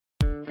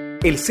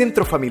El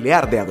Centro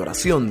Familiar de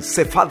Adoración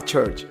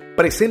CEFADCHURCH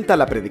presenta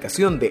la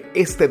predicación de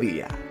este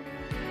día.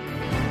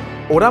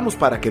 Oramos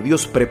para que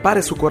Dios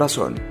prepare su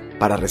corazón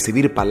para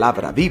recibir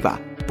palabra viva,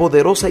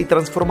 poderosa y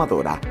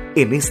transformadora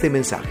en este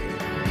mensaje.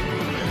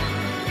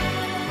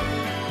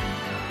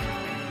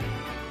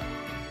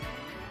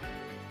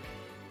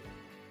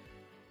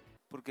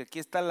 Porque aquí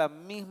está la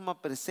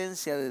misma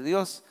presencia de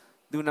Dios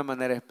de una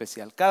manera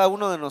especial. Cada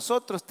uno de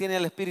nosotros tiene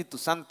el Espíritu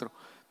Santo,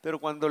 pero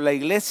cuando la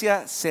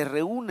iglesia se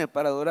reúne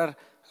para adorar,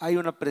 hay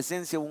una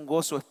presencia, un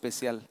gozo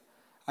especial.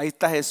 Ahí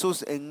está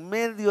Jesús en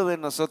medio de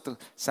nosotros.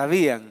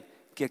 ¿Sabían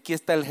que aquí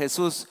está el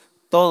Jesús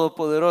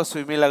todopoderoso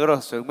y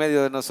milagroso en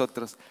medio de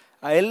nosotros?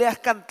 A Él le has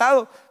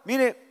cantado.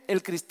 Mire,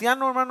 el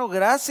cristiano, hermano,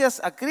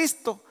 gracias a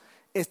Cristo,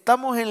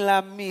 estamos en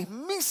la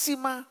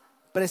mismísima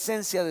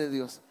presencia de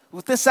Dios.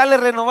 Usted sale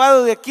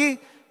renovado de aquí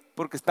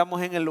porque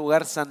estamos en el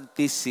lugar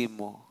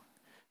santísimo.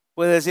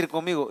 Puede decir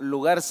conmigo,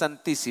 lugar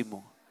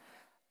santísimo.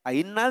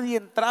 Ahí nadie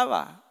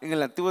entraba en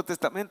el Antiguo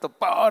Testamento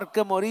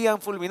porque morían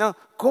fulminados.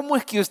 ¿Cómo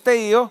es que usted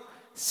y yo,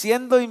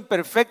 siendo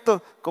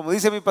imperfectos, como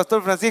dice mi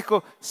pastor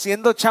Francisco,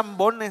 siendo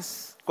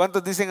chambones?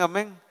 ¿Cuántos dicen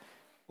amén?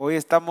 Hoy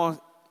estamos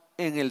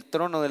en el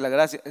trono de la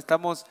gracia,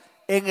 estamos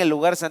en el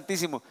lugar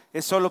santísimo.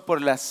 Es solo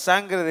por la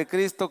sangre de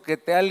Cristo que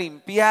te ha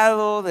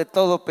limpiado de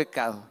todo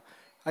pecado.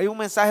 Hay un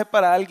mensaje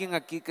para alguien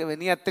aquí que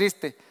venía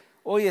triste.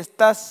 Hoy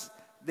estás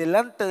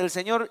delante del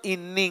Señor y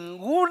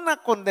ninguna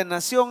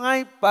condenación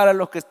hay para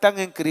los que están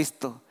en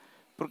Cristo,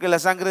 porque la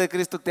sangre de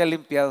Cristo te ha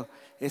limpiado.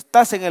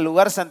 Estás en el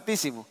lugar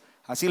santísimo.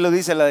 Así lo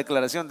dice la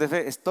declaración de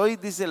fe. Estoy,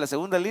 dice la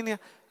segunda línea,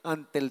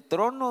 ante el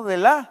trono de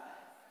la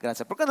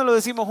gracia. ¿Por qué no lo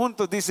decimos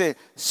juntos? Dice,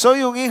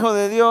 soy un hijo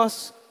de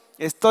Dios,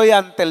 estoy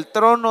ante el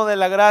trono de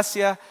la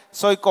gracia,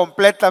 soy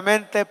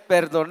completamente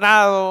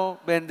perdonado,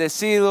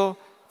 bendecido,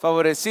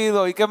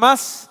 favorecido y ¿qué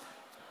más?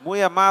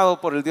 Muy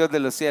amado por el Dios de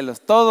los cielos.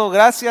 Todo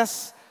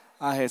gracias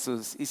a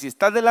Jesús. Y si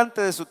estás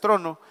delante de su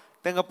trono,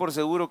 tenga por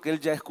seguro que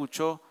Él ya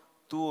escuchó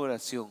tu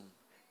oración.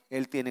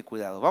 Él tiene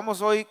cuidado.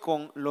 Vamos hoy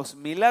con los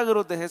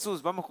milagros de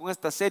Jesús. Vamos con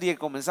esta serie que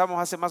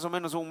comenzamos hace más o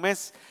menos un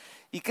mes.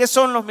 ¿Y qué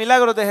son los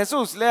milagros de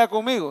Jesús? Lea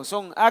conmigo.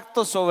 Son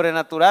actos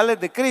sobrenaturales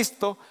de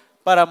Cristo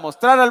para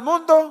mostrar al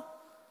mundo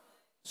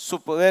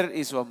su poder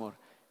y su amor.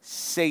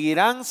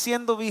 ¿Seguirán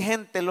siendo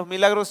vigentes los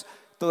milagros?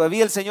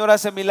 Todavía el Señor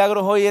hace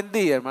milagros hoy en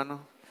día, hermano.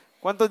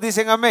 ¿Cuántos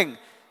dicen amén?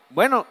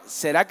 Bueno,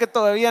 ¿será que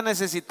todavía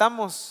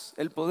necesitamos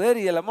el poder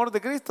y el amor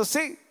de Cristo?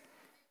 Sí.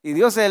 Y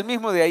Dios es el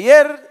mismo de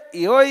ayer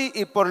y hoy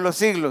y por los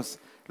siglos.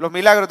 Los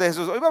milagros de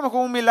Jesús. Hoy vamos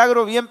con un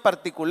milagro bien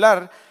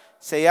particular.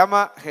 Se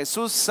llama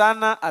Jesús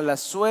sana a la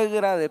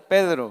suegra de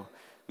Pedro.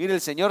 Mire,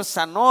 el Señor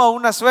sanó a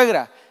una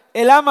suegra.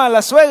 Él ama a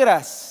las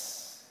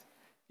suegras.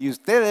 Y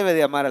usted debe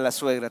de amar a la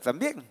suegra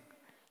también.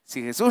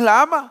 Si Jesús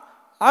la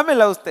ama,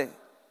 ámela usted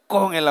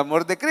con el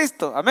amor de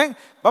Cristo. Amén.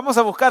 Vamos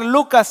a buscar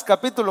Lucas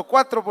capítulo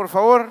 4, por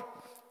favor.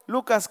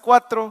 Lucas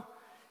 4,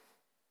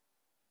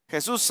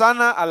 Jesús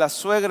sana a la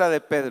suegra de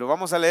Pedro.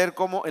 Vamos a leer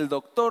cómo el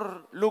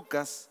doctor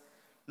Lucas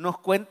nos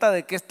cuenta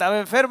de que estaba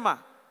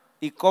enferma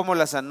y cómo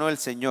la sanó el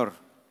Señor.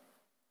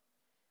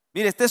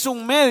 Mire, este es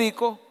un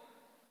médico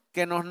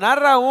que nos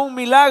narra un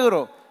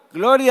milagro.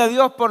 Gloria a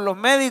Dios por los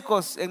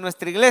médicos en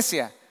nuestra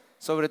iglesia,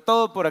 sobre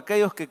todo por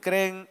aquellos que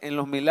creen en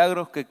los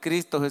milagros que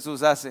Cristo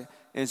Jesús hace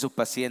en sus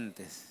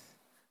pacientes.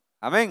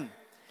 Amén.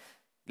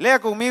 Lea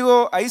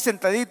conmigo ahí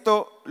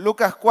sentadito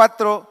Lucas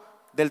 4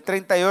 del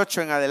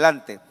 38 en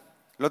adelante.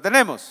 ¿Lo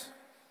tenemos?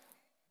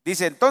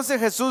 Dice, entonces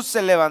Jesús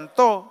se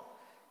levantó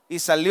y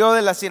salió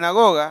de la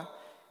sinagoga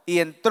y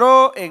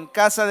entró en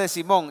casa de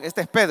Simón.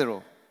 Este es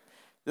Pedro.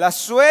 La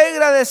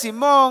suegra de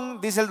Simón,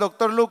 dice el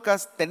doctor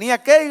Lucas,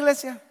 ¿tenía qué,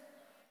 iglesia?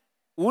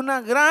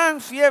 Una gran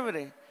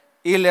fiebre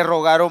y le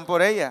rogaron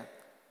por ella.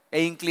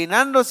 E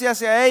inclinándose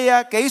hacia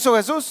ella, ¿qué hizo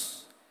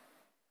Jesús?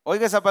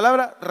 Oiga esa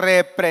palabra,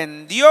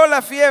 reprendió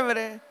la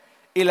fiebre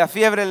y la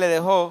fiebre le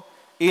dejó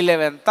y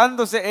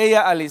levantándose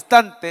ella al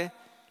instante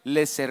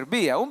le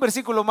servía. Un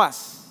versículo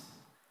más.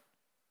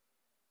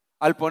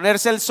 Al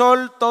ponerse el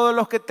sol, todos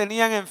los que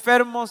tenían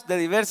enfermos de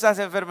diversas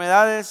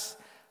enfermedades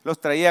los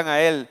traían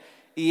a él.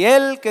 Y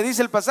él, ¿qué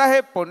dice el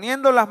pasaje?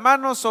 Poniendo las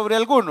manos sobre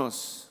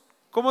algunos.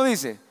 ¿Cómo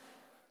dice?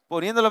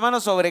 Poniendo las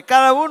manos sobre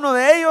cada uno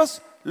de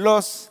ellos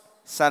los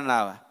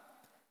sanaba.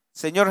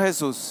 Señor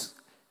Jesús,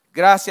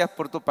 gracias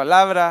por tu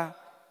palabra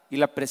y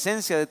la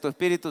presencia de tu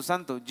Espíritu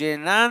Santo,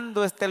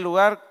 llenando este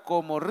lugar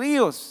como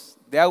ríos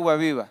de agua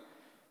viva,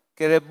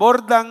 que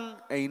desbordan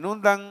e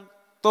inundan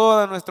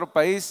todo nuestro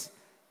país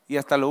y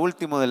hasta lo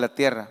último de la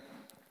tierra.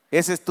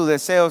 Ese es tu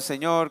deseo,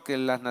 Señor, que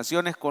las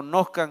naciones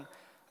conozcan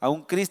a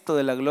un Cristo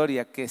de la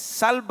gloria, que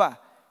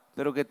salva,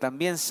 pero que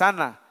también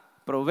sana,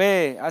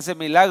 provee, hace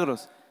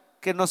milagros,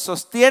 que nos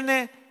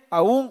sostiene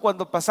aún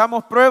cuando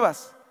pasamos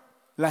pruebas.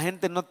 La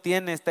gente no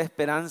tiene esta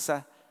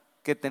esperanza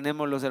que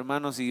tenemos los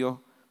hermanos y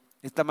yo.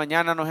 Esta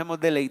mañana nos hemos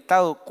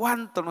deleitado.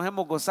 ¿Cuánto nos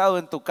hemos gozado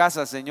en tu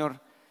casa, Señor?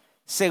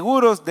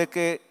 Seguros de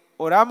que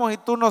oramos y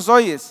tú nos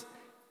oyes,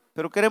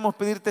 pero queremos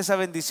pedirte esa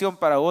bendición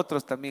para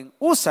otros también.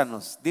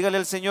 Úsanos, dígale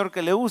al Señor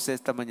que le use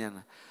esta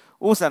mañana.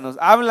 Úsanos,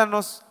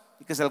 háblanos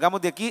y que salgamos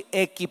de aquí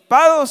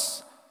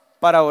equipados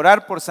para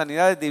orar por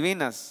sanidades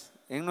divinas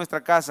en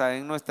nuestra casa,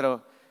 en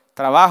nuestro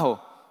trabajo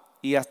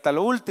y hasta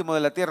lo último de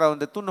la tierra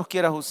donde tú nos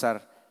quieras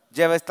usar.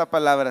 Lleva esta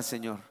palabra,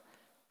 Señor,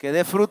 que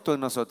dé fruto en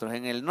nosotros.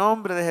 En el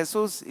nombre de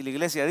Jesús, y la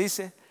iglesia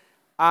dice,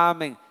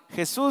 amén.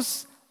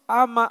 Jesús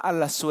ama a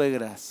las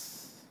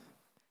suegras.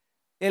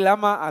 Él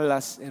ama a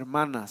las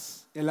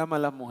hermanas. Él ama a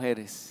las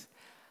mujeres.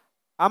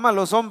 Ama a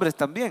los hombres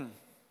también.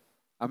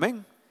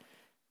 Amén.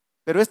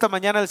 Pero esta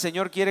mañana el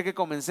Señor quiere que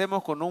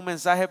comencemos con un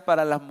mensaje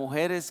para las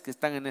mujeres que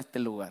están en este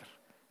lugar.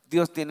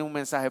 Dios tiene un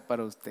mensaje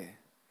para usted.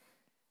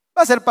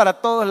 Va a ser para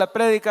todos la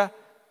prédica,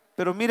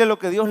 pero mire lo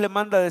que Dios le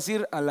manda a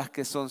decir a las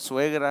que son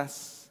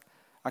suegras.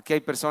 Aquí hay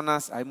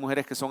personas, hay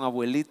mujeres que son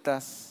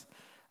abuelitas.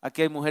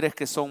 Aquí hay mujeres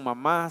que son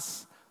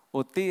mamás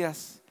o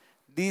tías.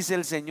 Dice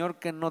el Señor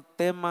que no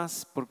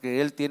temas porque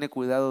Él tiene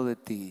cuidado de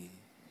ti.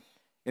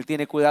 Él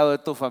tiene cuidado de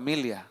tu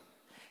familia.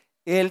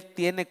 Él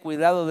tiene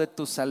cuidado de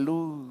tu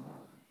salud.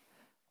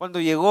 Cuando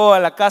llegó a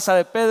la casa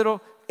de Pedro,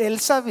 Él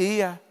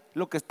sabía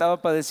lo que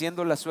estaba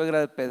padeciendo la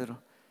suegra de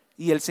Pedro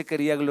y Él se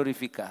quería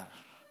glorificar.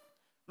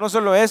 No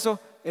solo eso,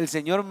 el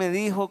Señor me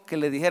dijo que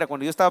le dijera,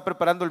 cuando yo estaba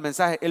preparando el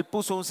mensaje, Él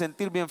puso un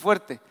sentir bien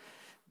fuerte.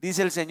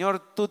 Dice el Señor,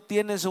 tú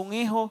tienes un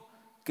hijo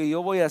que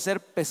yo voy a hacer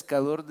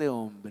pescador de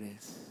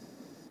hombres.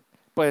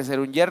 Puede ser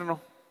un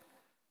yerno,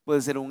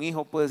 puede ser un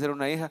hijo, puede ser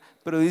una hija,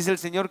 pero dice el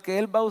Señor que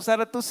Él va a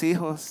usar a tus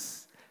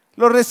hijos.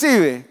 ¿Lo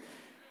recibe?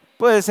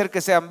 Puede ser que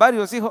sean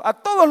varios hijos, a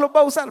todos los va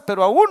a usar,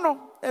 pero a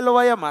uno Él lo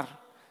va a llamar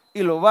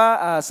y lo va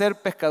a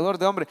hacer pescador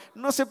de hombres.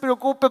 No se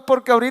preocupe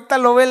porque ahorita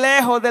lo ve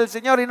lejos del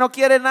Señor y no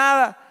quiere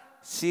nada.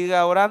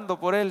 Siga orando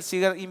por él,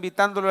 siga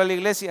invitándolo a la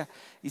iglesia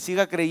y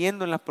siga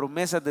creyendo en las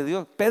promesas de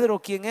Dios. Pedro,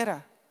 ¿quién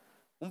era?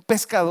 Un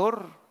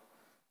pescador,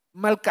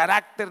 mal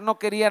carácter, no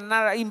quería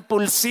nada,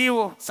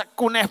 impulsivo,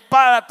 sacó una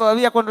espada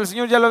todavía cuando el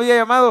Señor ya lo había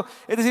llamado.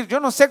 Es decir, yo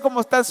no sé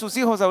cómo están sus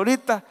hijos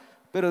ahorita,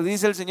 pero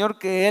dice el Señor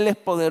que Él es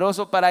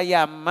poderoso para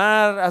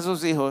llamar a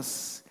sus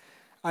hijos.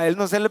 A Él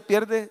no se le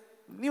pierde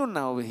ni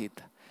una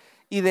ovejita.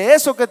 Y de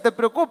eso que te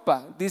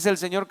preocupa, dice el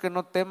Señor que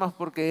no temas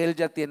porque Él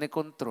ya tiene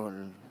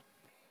control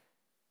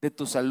de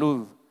tu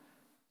salud,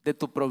 de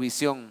tu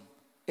provisión.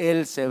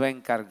 Él se va a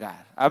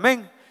encargar.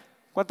 Amén.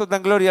 ¿Cuántos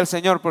dan gloria al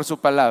Señor por su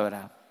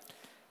palabra?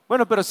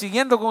 Bueno, pero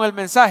siguiendo con el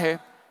mensaje,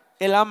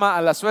 Él ama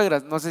a las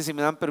suegras. No sé si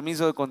me dan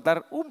permiso de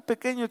contar un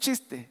pequeño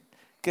chiste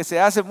que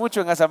se hace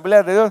mucho en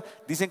asambleas de Dios.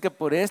 Dicen que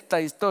por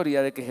esta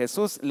historia de que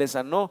Jesús le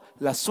sanó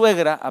la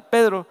suegra a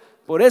Pedro,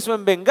 por eso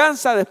en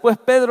venganza después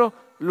Pedro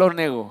lo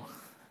negó.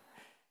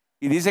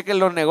 Y dice que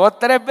lo negó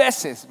 3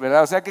 veces,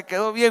 ¿verdad? O sea que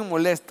quedó bien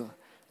molesto.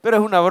 Pero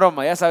es una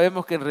broma, ya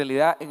sabemos que en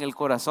realidad en el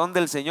corazón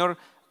del Señor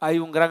hay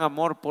un gran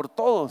amor por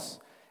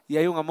todos y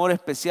hay un amor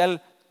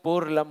especial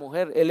por la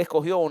mujer. Él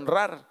escogió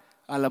honrar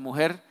a la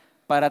mujer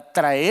para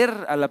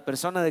traer a la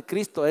persona de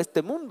Cristo a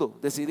este mundo.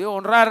 Decidió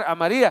honrar a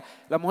María.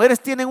 Las mujeres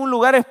tienen un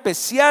lugar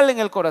especial en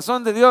el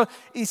corazón de Dios.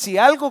 Y si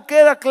algo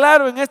queda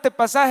claro en este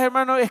pasaje,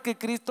 hermano, es que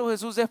Cristo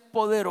Jesús es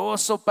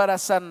poderoso para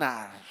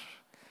sanar.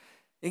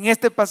 En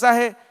este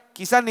pasaje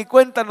quizás ni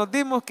cuenta nos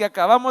dimos que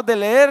acabamos de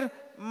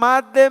leer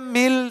más de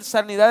 1000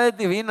 sanidades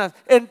divinas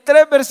en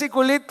 3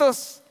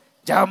 versiculitos.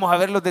 Ya vamos a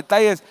ver los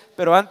detalles,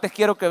 pero antes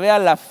quiero que vea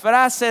la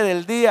frase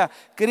del día.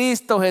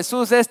 Cristo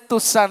Jesús es tu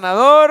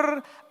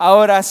sanador,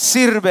 ahora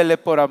sírvele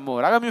por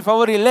amor. Hágame un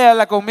favor y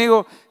léala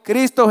conmigo.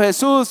 Cristo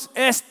Jesús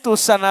es tu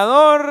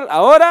sanador,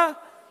 ahora.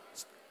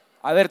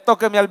 A ver,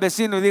 tóqueme al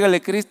vecino y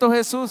dígale, Cristo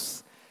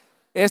Jesús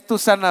es tu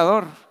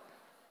sanador,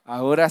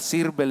 ahora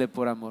sírvele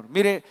por amor.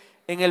 Mire,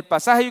 en el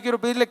pasaje yo quiero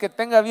pedirle que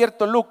tenga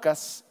abierto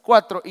Lucas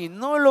 4 y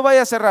no lo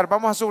vaya a cerrar,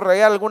 vamos a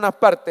subrayar algunas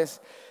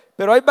partes,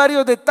 pero hay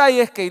varios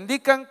detalles que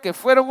indican que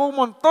fueron un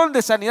montón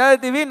de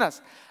sanidades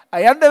divinas.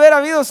 Ahí han de haber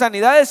habido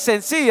sanidades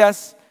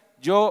sencillas.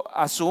 Yo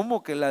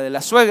asumo que la de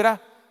la suegra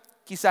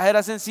quizás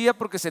era sencilla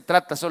porque se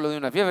trata solo de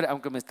una fiebre,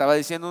 aunque me estaba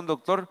diciendo un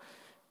doctor,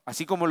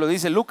 así como lo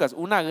dice Lucas,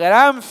 una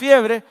gran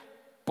fiebre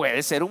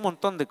puede ser un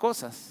montón de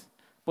cosas.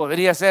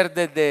 Podría ser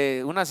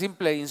desde una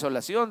simple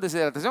insolación,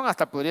 deshidratación,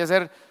 hasta podría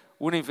ser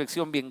una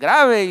infección bien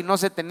grave y no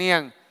se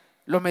tenían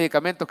los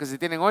medicamentos que se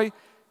tienen hoy.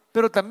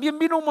 Pero también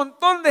vino un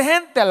montón de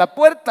gente a la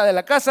puerta de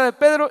la casa de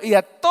Pedro y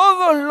a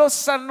todos los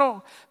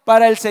sanó.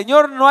 Para el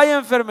Señor no hay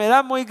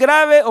enfermedad muy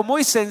grave o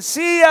muy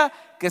sencilla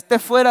que esté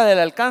fuera del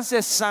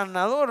alcance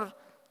sanador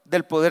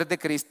del poder de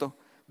Cristo.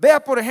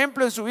 Vea por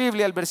ejemplo en su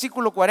Biblia el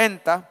versículo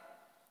 40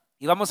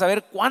 y vamos a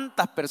ver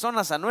cuántas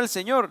personas sanó el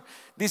Señor.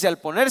 Dice, al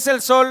ponerse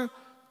el sol,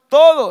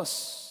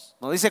 todos,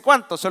 no dice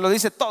cuántos, solo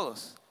dice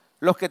todos,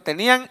 los que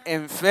tenían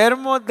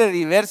enfermos de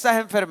diversas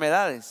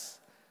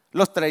enfermedades,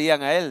 los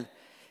traían a Él.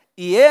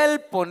 Y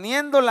Él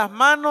poniendo las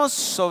manos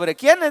sobre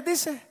 ¿quiénes?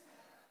 Dice,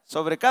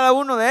 sobre cada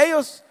uno de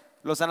ellos,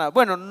 los sanaba.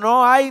 Bueno,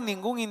 no hay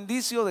ningún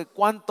indicio de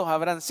cuántos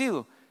habrán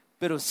sido,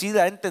 pero sí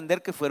da a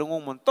entender que fueron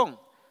un montón.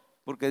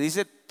 Porque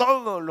dice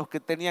todos los que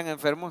tenían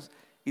enfermos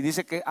y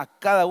dice que a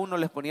cada uno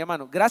les ponía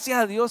mano. Gracias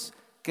a Dios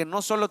que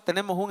no solo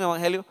tenemos un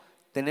evangelio,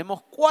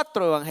 tenemos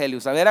 4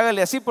 evangelios. A ver,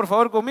 hágale así por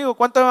favor conmigo.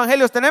 ¿Cuántos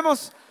evangelios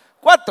tenemos?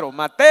 4,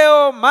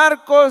 Mateo,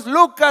 Marcos,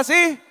 Lucas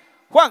y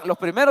Juan. Los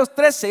primeros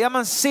 3 se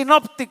llaman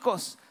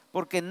sinópticos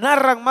porque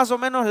narran más o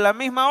menos la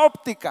misma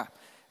óptica.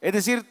 Es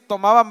decir,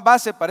 tomaban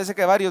base, parece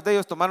que varios de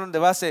ellos tomaron de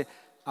base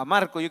a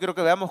Marcos. Yo quiero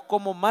que veamos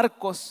cómo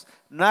Marcos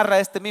narra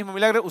este mismo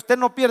milagro. Usted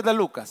no pierda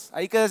Lucas,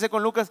 ahí quédese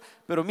con Lucas,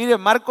 pero mire,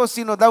 Marcos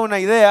sí nos da una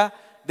idea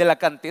de la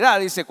cantidad.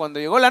 Dice, cuando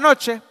llegó la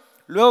noche,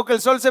 luego que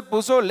el sol se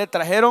puso, le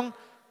trajeron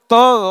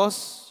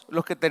todos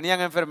los que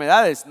tenían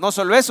enfermedades. No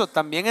solo eso,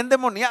 también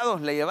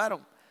endemoniados le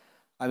llevaron.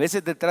 A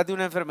veces detrás de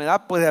una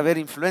enfermedad puede haber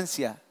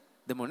influencia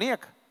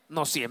demoníaca.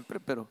 No siempre,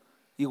 pero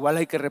igual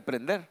hay que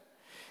reprender.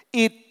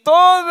 Y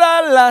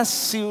toda la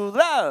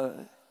ciudad,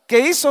 ¿qué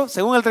hizo?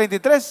 Según el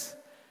 33,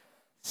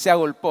 se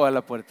agolpó a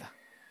la puerta.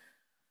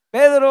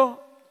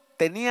 Pedro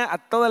tenía a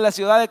toda la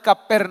ciudad de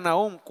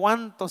Capernaum.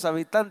 ¿Cuántos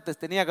habitantes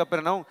tenía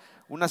Capernaum?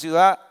 Una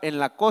ciudad en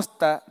la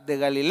costa de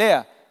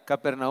Galilea.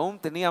 Capernaum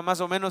tenía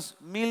más o menos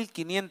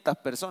 1,500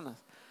 personas.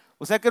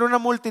 O sea que era una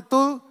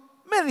multitud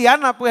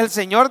mediana, pues el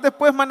Señor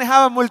después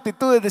manejaba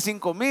multitudes de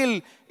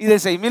 5,000 y de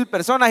 6,000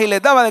 personas y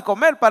les daba de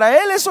comer. Para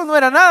él eso no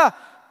era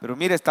nada. Pero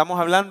mire, estamos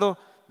hablando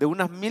de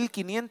unas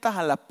 1,500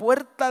 a la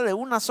puerta de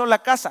una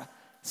sola casa.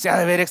 Se ha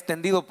de haber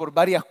extendido por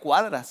varias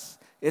cuadras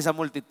esa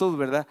multitud,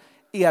 ¿verdad?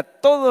 Y a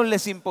todos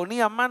les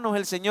imponía manos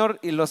el Señor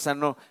y los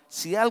sanó.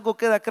 Si algo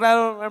queda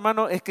claro,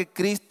 hermano, es que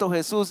Cristo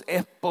Jesús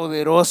es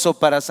poderoso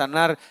para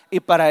sanar y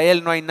para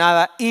Él no hay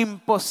nada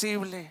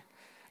imposible.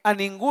 En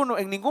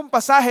ningún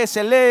pasaje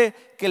se lee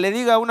que le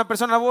diga a una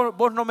persona,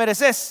 vos no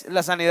mereces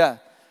la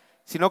sanidad,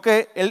 sino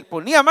que Él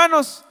ponía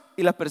manos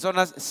y las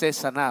personas se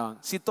sanaban.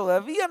 Si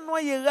todavía no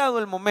ha llegado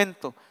el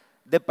momento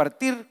de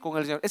partir con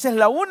el Señor, esa es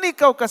la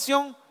única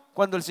ocasión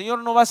cuando el Señor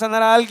no va a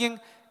sanar a alguien,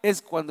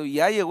 es cuando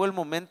ya llegó el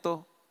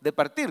momento de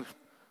partir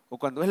o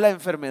cuando es la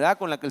enfermedad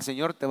con la que el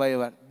Señor te va a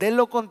llevar. De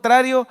lo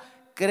contrario,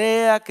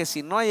 crea que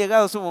si no ha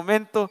llegado su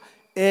momento,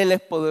 Él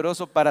es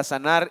poderoso para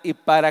sanar y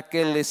para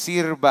que le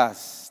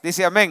sirvas.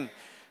 Dice amén.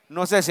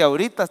 No sé si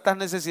ahorita estás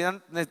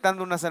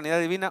necesitando una sanidad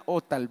divina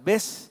o tal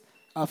vez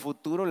a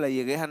futuro la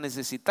llegues a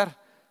necesitar.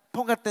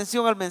 Ponga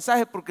atención al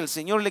mensaje porque el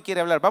Señor le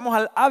quiere hablar. Vamos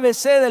al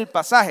ABC del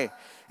pasaje.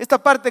 Esta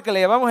parte que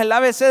le llamamos el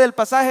ABC del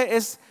pasaje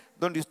es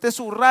donde usted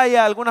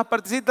subraya algunas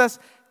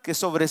partecitas que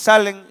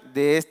sobresalen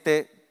de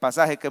este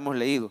pasaje que hemos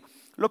leído.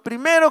 Lo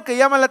primero que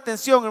llama la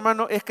atención,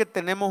 hermano, es que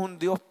tenemos un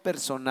Dios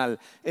personal.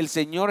 El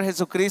Señor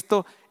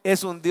Jesucristo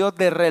es un Dios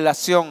de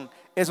relación,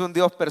 es un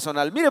Dios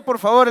personal. Mire por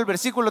favor el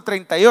versículo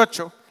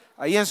 38,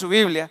 ahí en su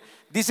Biblia,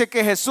 dice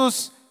que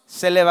Jesús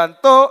se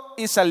levantó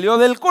y salió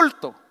del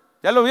culto.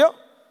 ¿Ya lo vio?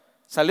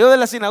 Salió de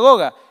la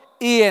sinagoga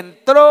y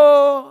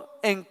entró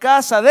en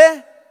casa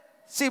de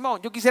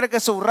Simón. Yo quisiera que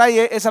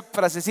subraye esa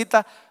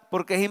frasecita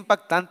porque es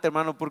impactante,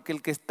 hermano, porque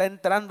el que está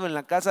entrando en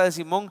la casa de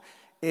Simón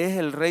es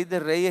el Rey de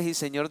Reyes y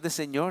Señor de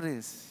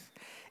Señores.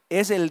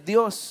 Es el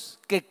Dios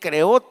que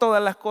creó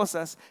todas las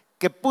cosas,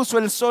 que puso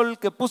el sol,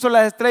 que puso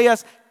las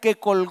estrellas, que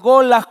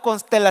colgó las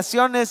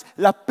constelaciones,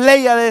 las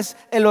Pléyades,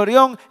 el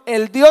Orión.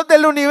 El Dios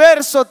del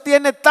universo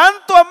tiene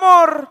tanto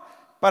amor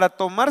para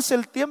tomarse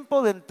el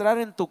tiempo de entrar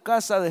en tu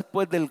casa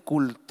después del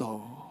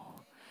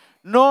culto.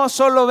 No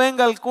solo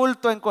venga al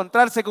culto a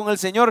encontrarse con el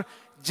Señor,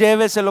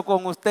 lléveselo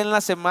con usted en la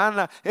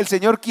semana. El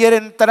Señor quiere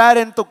entrar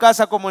en tu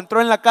casa como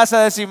entró en la casa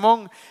de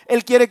Simón.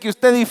 Él quiere que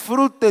usted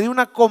disfrute de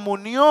una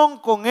comunión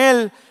con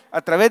Él a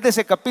través de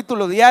ese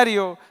capítulo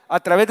diario, a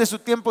través de su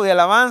tiempo de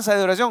alabanza, de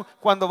adoración.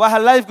 Cuando vas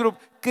al Life Group,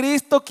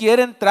 Cristo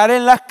quiere entrar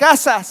en las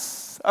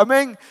casas.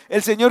 Amén.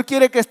 El Señor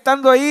quiere que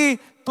estando ahí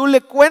tú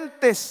le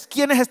cuentes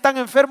quiénes están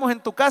enfermos en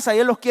tu casa y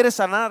Él los quiere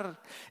sanar.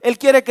 Él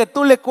quiere que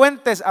tú le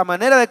cuentes a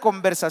manera de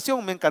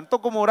conversación. Me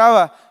encantó cómo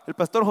oraba el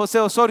pastor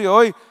José Osorio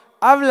hoy.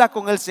 Habla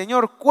con el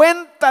Señor,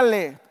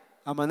 cuéntale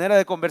a manera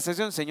de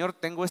conversación. Señor,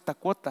 tengo esta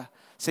cuota.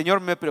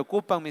 Señor, me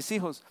preocupan mis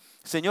hijos.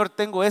 Señor,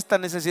 tengo esta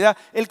necesidad.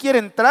 Él quiere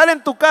entrar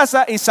en tu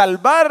casa y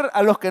salvar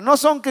a los que no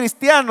son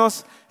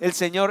cristianos. El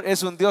Señor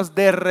es un Dios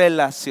de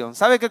relación.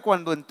 ¿Sabe que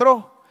cuando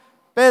entró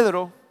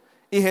Pedro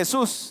y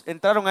Jesús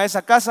entraron a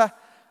esa casa,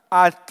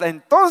 hasta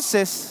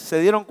entonces se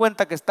dieron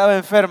cuenta que estaba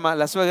enferma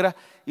la suegra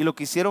y lo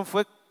que hicieron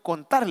fue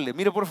contarle?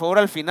 Mire por favor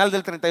al final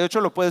del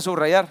 38, lo puede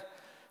subrayar.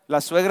 La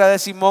suegra de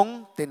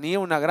Simón tenía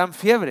una gran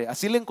fiebre,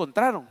 así le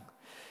encontraron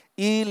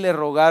y le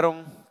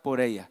rogaron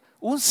por ella.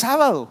 Un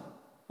sábado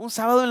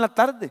en la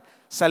tarde,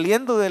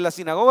 saliendo de la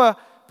sinagoga,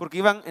 porque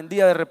iban en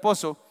día de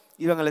reposo,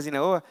 iban a la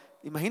sinagoga.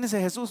 Imagínense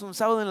Jesús un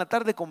sábado en la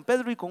tarde con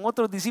Pedro y con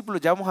otros discípulos.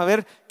 Ya vamos a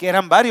ver que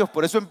eran varios,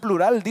 por eso en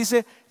plural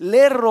dice,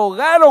 le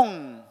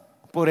rogaron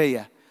por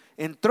ella.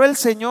 Entró el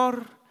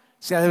Señor,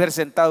 se ha de haber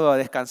sentado a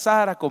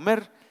descansar, a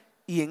comer,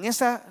 y en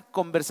esa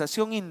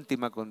conversación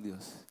íntima con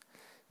Dios.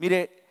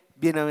 Mire,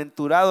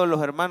 bienaventurados los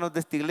hermanos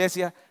de esta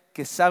iglesia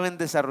que saben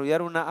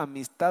desarrollar una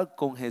amistad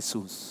con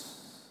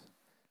Jesús,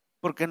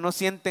 porque no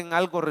sienten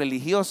algo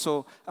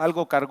religioso,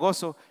 algo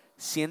cargoso,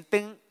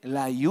 sienten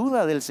la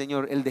ayuda del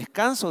Señor, el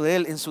descanso de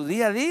Él en su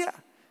día a día.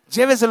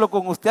 Lléveselo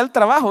con usted al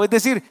trabajo, es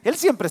decir, Él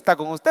siempre está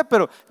con usted,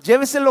 pero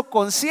lléveselo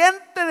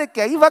consciente de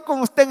que ahí va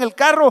con usted en el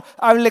carro,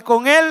 hable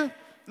con Él.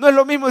 No es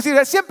lo mismo decir,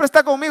 Él siempre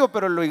está conmigo,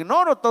 pero lo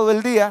ignoro todo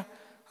el día,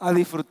 a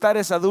disfrutar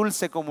esa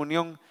dulce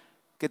comunión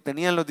que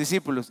tenían los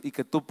discípulos y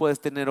que tú puedes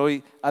tener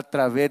hoy a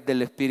través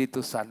del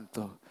Espíritu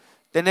Santo.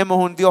 Tenemos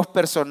un Dios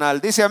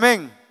personal. Dice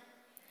amén.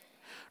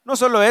 No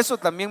solo eso,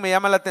 también me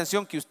llama la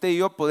atención que usted y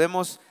yo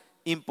podemos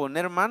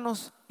imponer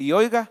manos y,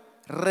 oiga,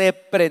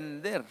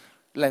 reprender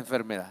la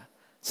enfermedad.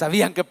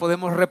 ¿Sabían que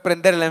podemos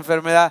reprender la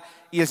enfermedad?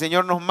 Y el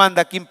Señor nos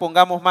manda que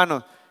impongamos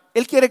manos.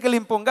 Él quiere que le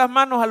impongas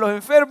manos a los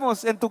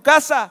enfermos en tu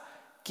casa,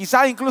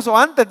 quizás incluso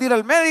antes de ir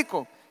al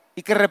médico,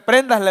 y que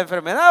reprendas la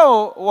enfermedad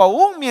o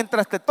aún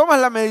mientras te tomas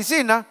la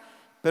medicina,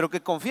 pero que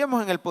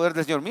confiemos en el poder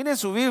del Señor. Miren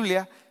su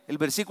Biblia, el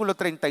versículo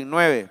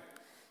 39.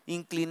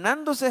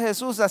 Inclinándose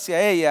Jesús hacia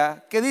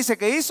ella, ¿qué dice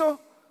que hizo?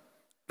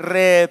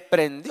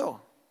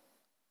 Reprendió.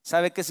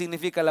 ¿Sabe qué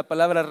significa la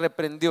palabra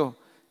reprendió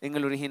en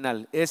el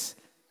original? Es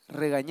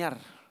regañar,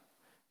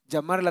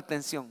 llamar la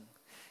atención.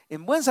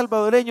 En buen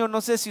salvadoreño,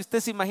 no sé si usted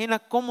se imagina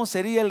cómo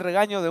sería el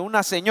regaño de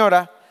una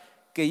señora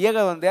que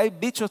llega donde hay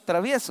bichos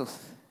traviesos.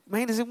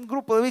 Imagínense un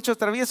grupo de bichos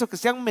traviesos que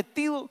se han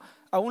metido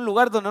a un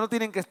lugar donde no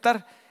tienen que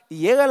estar. Y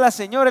llega la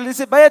señora y le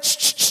dice, vaya,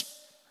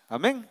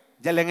 amén.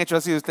 Ya le han hecho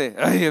así a usted.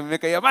 Ay, me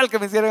caía mal que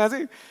me hicieran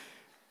así.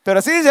 Pero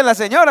así dice la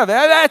señora,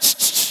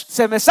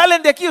 se me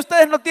salen de aquí,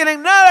 ustedes no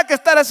tienen nada que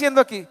estar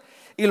haciendo aquí.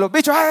 Y los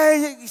bichos,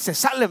 ay, y se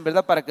salen,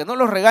 ¿verdad? Para que no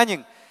los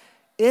regañen.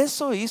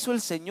 Eso hizo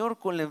el Señor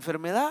con la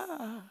enfermedad.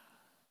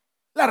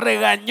 La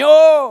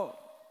regañó.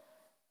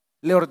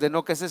 Le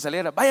ordenó que se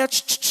saliera. Vaya,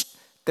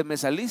 te me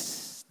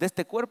salís de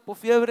este cuerpo,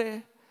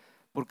 fiebre,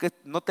 porque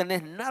no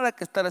tenés nada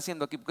que estar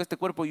haciendo aquí, porque este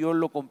cuerpo yo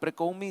lo compré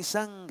con mi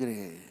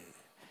sangre.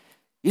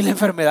 Y la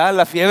enfermedad,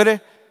 la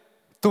fiebre,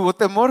 tuvo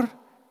temor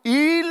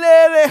y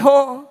le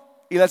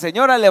dejó. Y la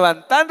señora,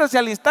 levantándose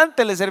al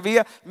instante, le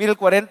servía. Mira el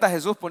 40,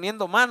 Jesús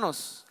poniendo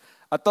manos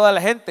a toda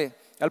la gente.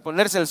 Al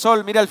ponerse el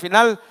sol, mira al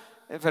final,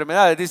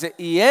 enfermedades, dice,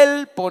 y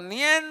él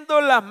poniendo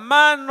las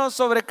manos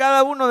sobre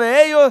cada uno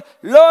de ellos,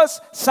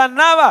 los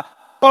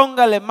sanaba.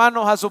 Póngale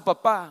manos a su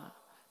papá,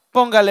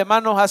 póngale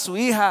manos a su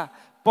hija,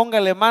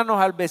 póngale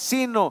manos al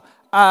vecino,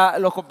 a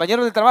los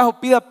compañeros de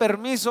trabajo, pida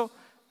permiso.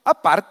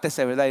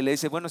 Apártese, ¿verdad? Y le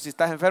dice, bueno, si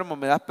estás enfermo,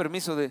 ¿me das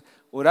permiso de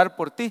orar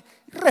por ti?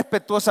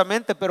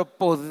 Respetuosamente, pero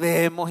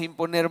podemos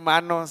imponer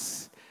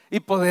manos y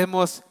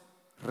podemos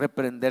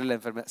reprender la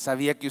enfermedad.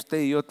 ¿Sabía que usted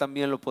y yo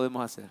también lo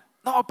podemos hacer?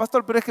 No,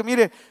 pastor, pero es que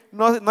mire,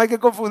 no hay que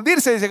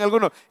confundirse, dicen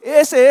algunos.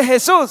 Ese es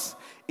Jesús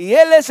y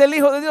Él es el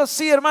Hijo de Dios.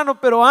 Sí, hermano,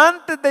 pero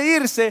antes de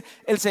irse,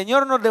 el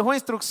Señor nos dejó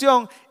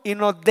instrucción y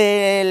nos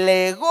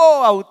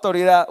delegó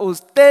autoridad.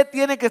 Usted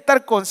tiene que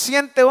estar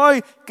consciente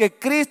hoy que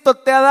Cristo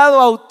te ha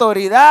dado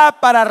autoridad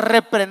para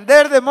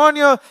reprender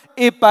demonios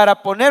y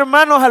para poner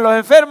manos a los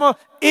enfermos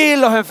y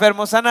los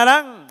enfermos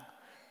sanarán.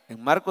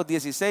 En Marcos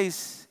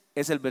 16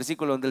 es el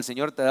versículo donde el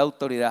Señor te da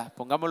autoridad.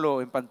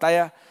 Pongámoslo en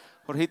pantalla.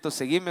 Jorgito,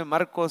 seguime,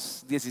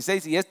 Marcos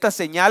 16. Y estas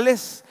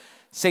señales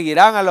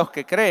seguirán a los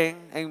que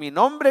creen en mi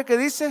nombre, ¿qué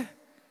dice?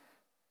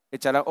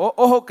 Echarán,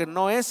 ojo que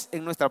no es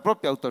en nuestra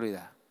propia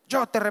autoridad.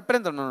 Yo te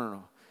reprendo,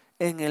 no.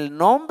 En el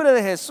nombre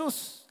de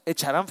Jesús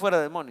echarán fuera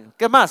demonios.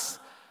 ¿Qué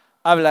más?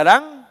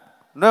 Hablarán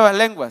nuevas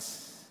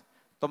lenguas,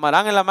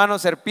 tomarán en la mano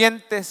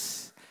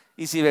serpientes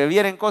y si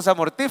bebieren cosa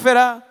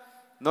mortífera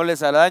no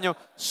les hará daño.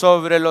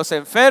 Sobre los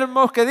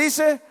enfermos, ¿qué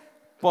dice?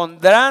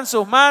 Pondrán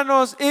sus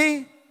manos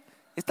y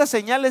estas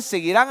señales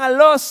seguirán a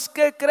los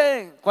que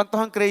creen. ¿Cuántos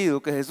han creído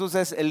que Jesús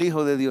es el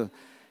Hijo de Dios?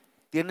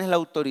 Tienes la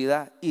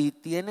autoridad y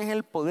tienes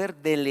el poder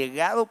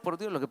delegado por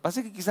Dios. Lo que pasa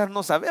es que quizás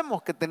no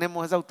sabemos que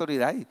tenemos esa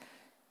autoridad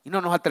y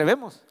no nos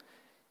atrevemos.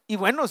 Y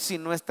bueno, si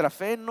nuestra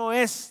fe no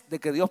es de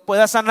que Dios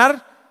pueda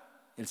sanar,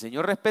 el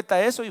Señor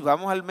respeta eso y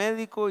vamos al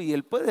médico y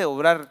Él puede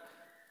obrar.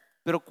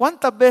 Pero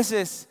 ¿cuántas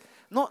veces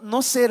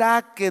no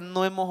será que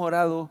no hemos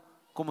orado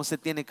como se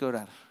tiene que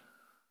orar?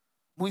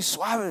 Muy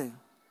suave.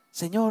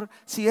 Señor,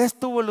 si es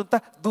tu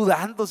voluntad,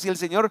 dudando si el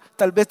Señor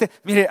tal vez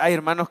mire, hay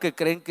hermanos que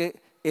creen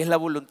que es la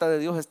voluntad de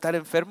Dios estar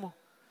enfermo.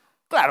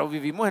 Claro,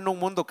 vivimos en un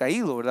mundo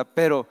caído, ¿verdad?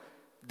 Pero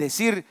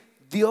decir,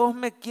 Dios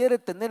me quiere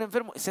tener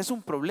enfermo, ese es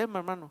un problema,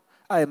 hermano.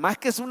 Además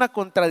que es una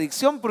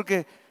contradicción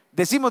porque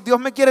decimos, Dios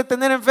me quiere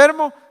tener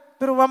enfermo,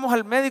 pero vamos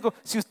al médico.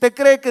 Si usted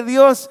cree que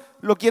Dios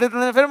lo quiere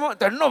tener enfermo,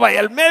 entonces no vaya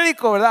al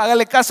médico, ¿verdad?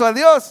 Hágale caso a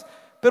Dios.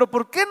 Pero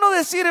 ¿por qué no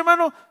decir,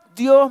 hermano,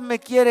 Dios me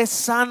quiere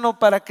sano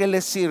para que le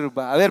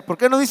sirva? A ver, ¿por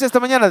qué no dice esta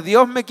mañana,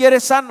 Dios me quiere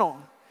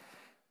sano?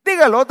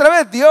 Dígalo otra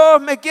vez,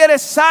 Dios me quiere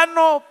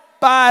sano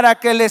para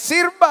que le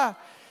sirva.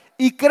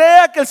 Y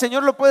crea que el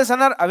Señor lo puede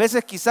sanar. A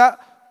veces quizá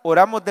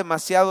oramos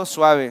demasiado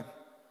suave.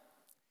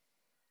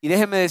 Y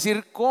déjeme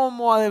decir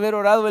cómo ha de haber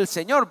orado el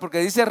Señor, porque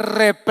dice,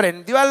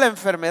 reprendió a la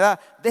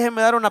enfermedad.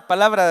 Déjeme dar una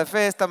palabra de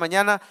fe esta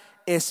mañana.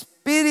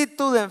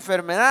 Espíritu de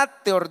enfermedad,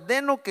 te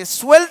ordeno que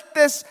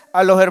sueltes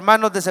a los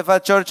hermanos de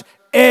CEFADCHURCH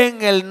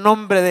en el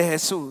nombre de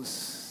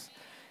Jesús.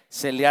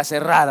 Se le hace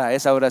rara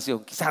esa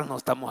oración, quizás no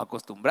estamos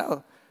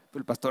acostumbrados, pero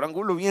el pastor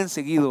Angulo bien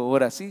seguido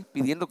ora así,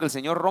 pidiendo que el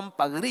Señor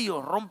rompa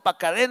grillos, rompa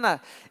cadenas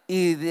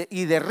y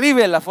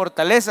derribe la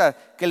fortaleza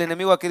que el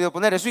enemigo ha querido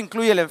poner. Eso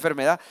incluye la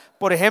enfermedad.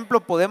 Por ejemplo,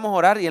 podemos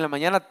orar, y en la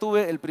mañana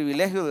tuve el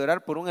privilegio de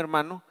orar por un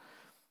hermano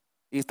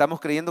y estamos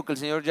creyendo que el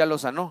Señor ya lo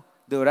sanó,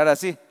 de orar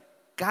así: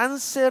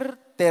 cáncer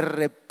te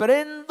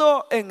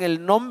reprendo en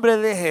el nombre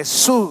de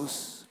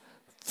Jesús.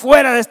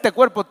 Fuera de este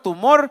cuerpo,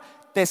 tumor,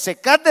 te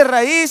secas de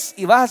raíz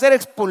y vas a ser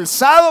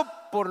expulsado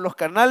por los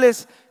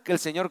canales que el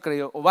Señor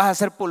creó, o vas a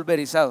ser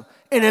pulverizado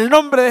en el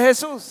nombre de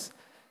Jesús.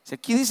 Si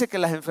aquí dice que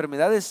las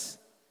enfermedades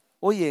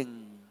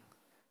oyen,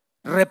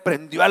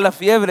 reprendió a la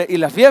fiebre y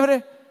la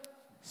fiebre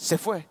se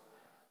fue.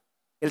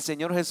 El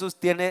Señor Jesús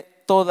tiene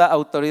toda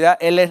autoridad.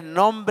 Él es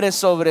nombre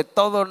sobre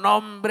todo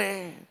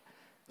nombre.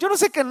 Yo no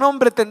sé qué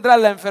nombre tendrá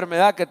la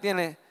enfermedad que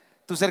tiene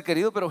tu ser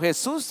querido, pero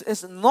Jesús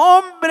es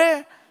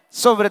nombre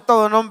sobre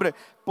todo nombre.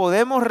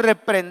 Podemos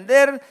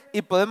reprender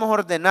y podemos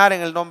ordenar en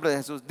el nombre de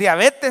Jesús.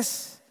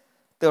 Diabetes,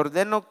 te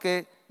ordeno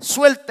que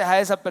sueltes a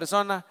esa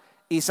persona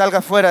y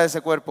salga fuera de ese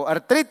cuerpo.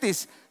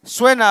 Artritis,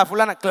 suena a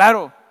fulana.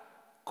 Claro,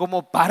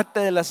 como parte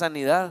de la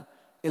sanidad,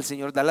 el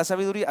Señor da la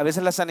sabiduría. A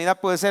veces la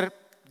sanidad puede ser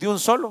de un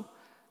solo.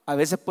 A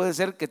veces puede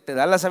ser que te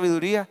da la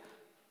sabiduría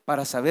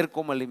para saber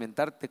cómo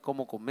alimentarte,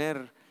 cómo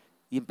comer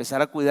y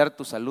empezar a cuidar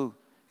tu salud.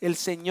 El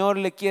Señor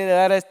le quiere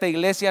dar a esta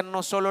iglesia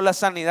no solo la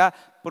sanidad,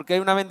 porque hay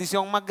una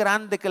bendición más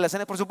grande que la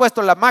sanidad. Por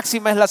supuesto, la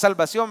máxima es la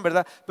salvación,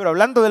 ¿verdad? Pero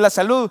hablando de la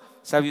salud,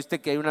 ¿sabe usted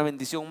que hay una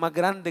bendición más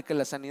grande que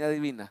la sanidad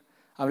divina?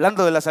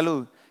 Hablando de la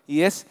salud,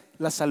 y es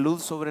la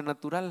salud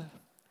sobrenatural.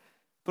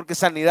 Porque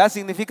sanidad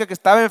significa que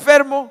estaba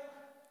enfermo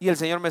y el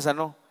Señor me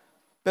sanó.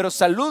 Pero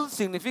salud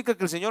significa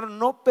que el Señor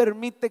no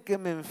permite que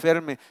me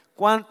enferme.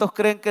 ¿Cuántos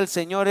creen que el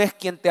Señor es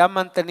quien te ha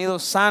mantenido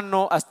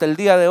sano hasta el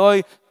día de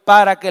hoy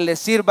para que le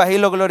sirvas y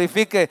lo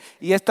glorifique?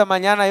 Y esta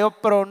mañana yo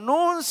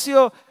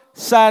pronuncio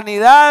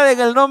sanidad en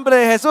el nombre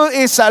de Jesús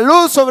y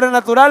salud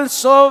sobrenatural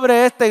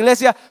sobre esta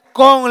iglesia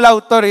con la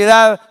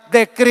autoridad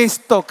de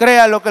Cristo.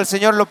 Crea lo que el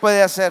Señor lo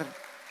puede hacer.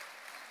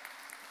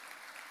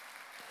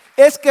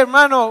 Es que,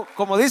 hermano,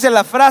 como dice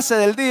la frase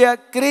del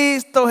día,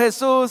 Cristo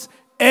Jesús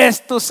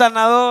es tu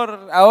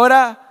sanador.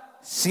 Ahora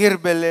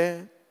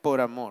sírvele por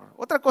amor.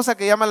 Otra cosa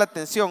que llama la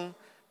atención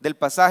del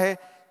pasaje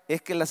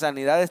es que las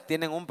sanidades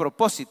tienen un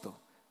propósito.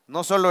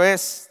 No solo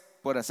es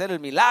por hacer el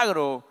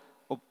milagro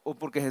o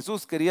porque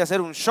Jesús quería hacer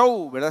un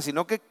show, ¿verdad?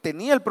 Sino que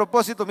tenía el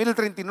propósito. Mira el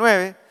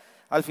 39,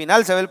 al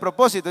final se ve el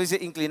propósito. Dice,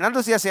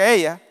 inclinándose hacia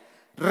ella,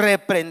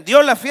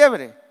 reprendió la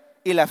fiebre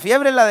y la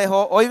fiebre la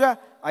dejó. Oiga,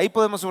 ahí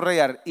podemos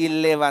subrayar. Y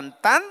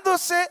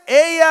levantándose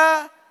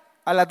ella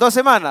a las 2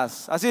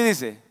 semanas, así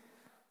dice,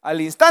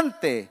 al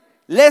instante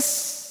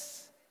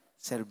les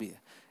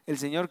servía. El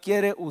Señor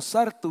quiere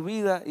usar tu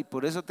vida y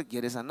por eso te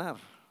quiere sanar,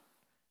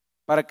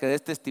 para que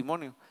des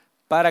testimonio,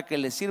 para que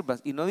le sirvas.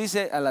 Y no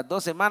dice a las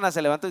 2 semanas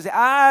se levantó, dice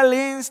al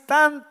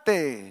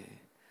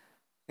instante.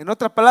 En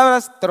otras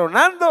palabras,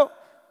 tronando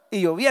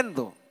y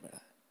lloviendo.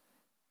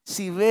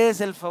 Si ves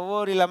el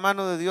favor y la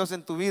mano de Dios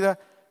en tu vida,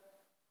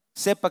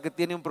 sepa que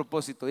tiene un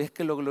propósito y es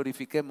que lo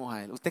glorifiquemos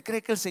a Él. ¿Usted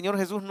cree que el Señor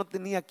Jesús no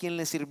tenía quien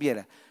le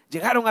sirviera?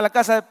 Llegaron a la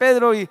casa de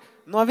Pedro y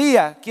no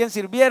había quien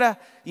sirviera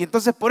y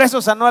entonces por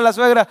eso sanó a la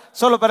suegra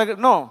solo para que...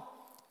 No,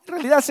 en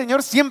realidad el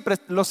Señor siempre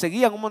lo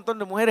seguían un montón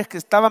de mujeres que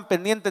estaban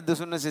pendientes de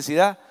su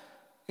necesidad.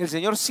 El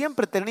Señor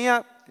siempre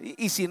tenía,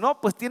 y si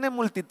no, pues tiene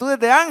multitudes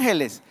de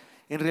ángeles.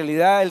 En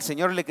realidad el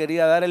Señor le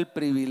quería dar el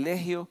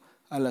privilegio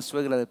a la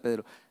suegra de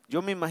Pedro.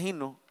 Yo me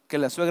imagino que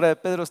la suegra de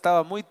Pedro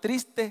estaba muy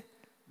triste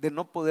de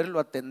no poderlo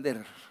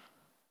atender,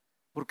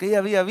 porque ella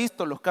había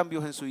visto los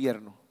cambios en su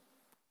yerno.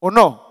 ¿O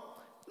no?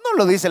 No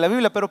lo dice la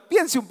Biblia, pero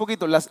piense un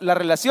poquito, la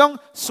relación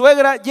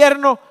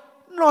suegra-yerno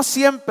no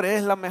siempre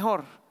es la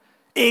mejor.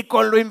 Y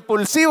con lo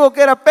impulsivo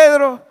que era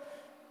Pedro,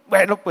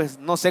 bueno, pues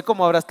no sé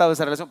cómo habrá estado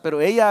esa relación,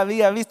 pero ella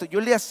había visto,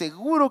 yo le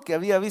aseguro que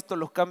había visto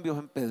los cambios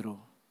en Pedro.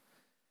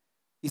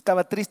 Y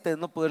estaba triste de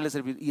no poderle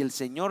servir. Y el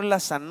Señor la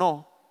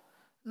sanó.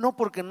 No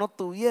porque no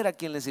tuviera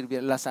quien le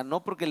sirviera, la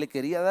sanó porque le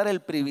quería dar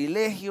el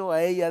privilegio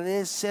a ella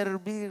de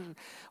servir.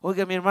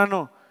 Oiga, mi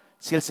hermano,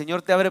 si el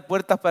Señor te abre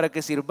puertas para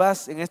que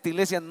sirvas en esta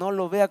iglesia, no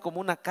lo vea como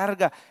una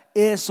carga,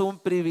 es un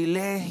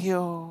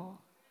privilegio.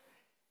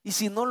 Y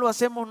si no lo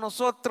hacemos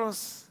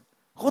nosotros,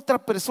 otra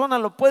persona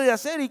lo puede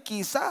hacer y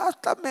quizás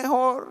hasta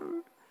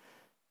mejor.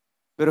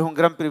 Pero es un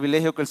gran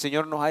privilegio que el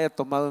Señor nos haya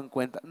tomado en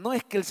cuenta. No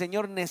es que el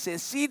Señor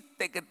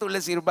necesite que tú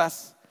le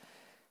sirvas,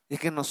 es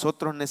que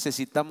nosotros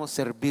necesitamos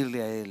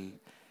servirle a Él.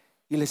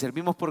 Y le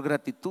servimos por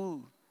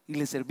gratitud y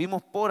le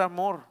servimos por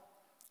amor.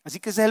 Así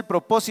que ese es el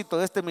propósito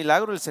de este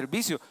milagro, el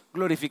servicio,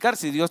 glorificar.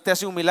 Si Dios te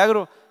hace un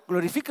milagro,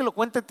 glorifíquelo,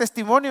 cuente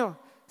testimonio,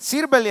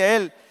 sírvele a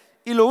Él.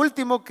 Y lo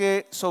último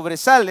que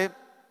sobresale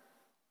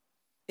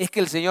es que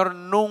el Señor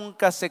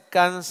nunca se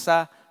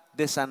cansa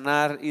de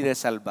sanar y de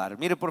salvar.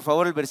 Mire por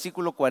favor el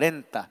versículo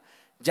 40.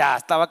 Ya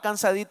estaba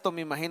cansadito,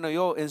 me imagino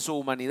yo, en su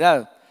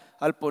humanidad.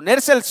 Al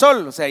ponerse el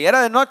sol, o sea, ya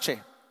era de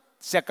noche.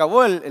 Se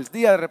acabó el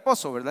día de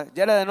reposo, ¿verdad?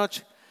 Ya era de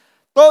noche.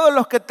 Todos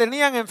los que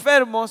tenían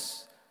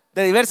enfermos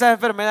de diversas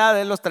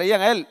enfermedades los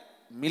traían a Él,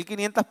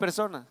 1500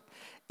 personas.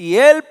 Y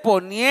Él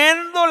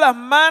poniendo las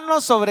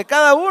manos sobre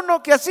cada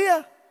uno, ¿qué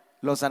hacía?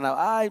 Los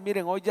sanaba. Ay,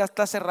 miren, hoy ya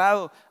está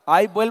cerrado.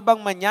 Ay,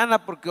 vuelvan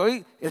mañana porque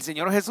hoy el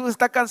Señor Jesús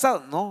está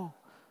cansado. No,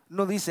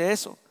 no dice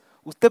eso.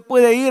 Usted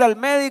puede ir al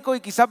médico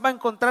y quizás va a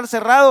encontrar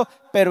cerrado,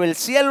 pero el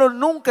cielo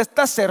nunca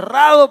está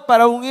cerrado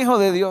para un hijo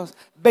de Dios.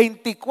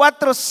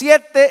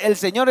 24/7 el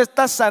Señor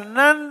está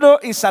sanando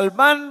y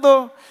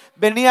salvando.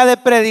 Venía de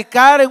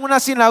predicar en una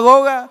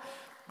sinagoga.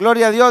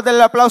 Gloria a Dios, denle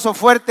el aplauso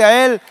fuerte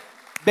a Él.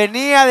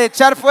 Venía de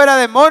echar fuera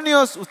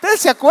demonios.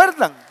 ¿Ustedes se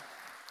acuerdan?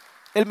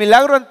 El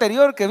milagro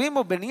anterior que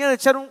vimos, venía de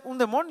echar un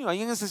demonio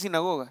ahí en esa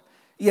sinagoga.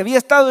 Y había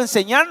estado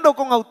enseñando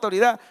con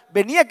autoridad.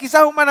 Venía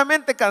quizás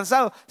humanamente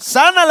cansado.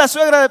 Sana a la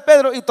suegra de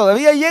Pedro y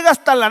todavía llega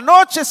hasta la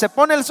noche, se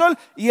pone el sol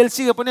y él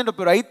sigue poniendo.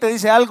 Pero ahí te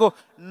dice algo: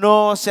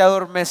 no se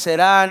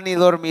adormecerá ni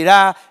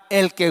dormirá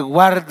el que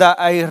guarda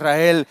a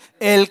Israel.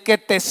 El que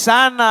te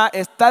sana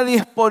está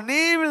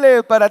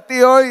disponible para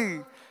ti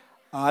hoy.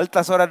 A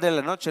altas horas de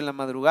la noche, en la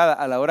madrugada,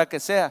 a la hora que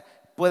sea,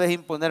 puedes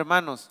imponer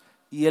manos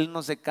y Él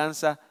no se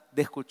cansa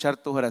de escuchar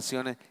tus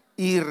oraciones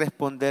y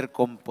responder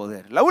con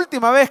poder. La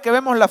última vez que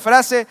vemos la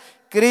frase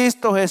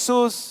Cristo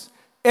Jesús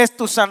es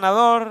tu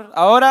sanador,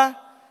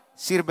 ahora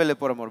sírvele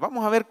por amor.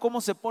 Vamos a ver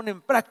cómo se pone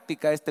en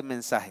práctica este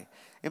mensaje.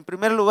 En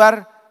primer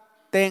lugar,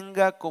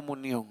 tenga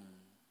comunión.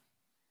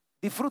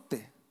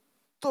 Disfrute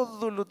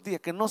todos los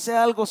días, que no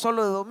sea algo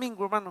solo de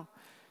domingo, hermano,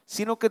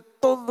 sino que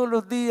todos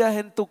los días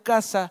en tu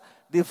casa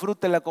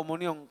disfrute la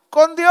comunión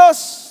con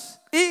Dios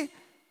y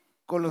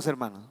con los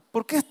hermanos.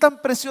 ¿Por qué es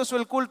tan precioso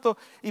el culto?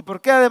 ¿Y por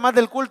qué además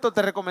del culto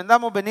te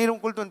recomendamos venir a un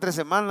culto entre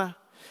semana?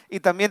 Y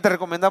también te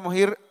recomendamos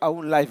ir a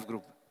un life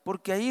group.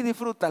 Porque ahí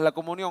disfrutas la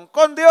comunión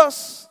con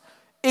Dios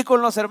y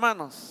con los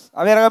hermanos.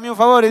 A ver, hágame un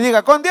favor y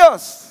diga con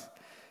Dios.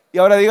 Y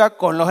ahora diga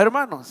con los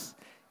hermanos.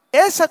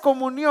 Esa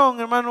comunión,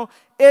 hermano,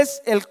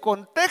 es el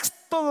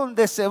contexto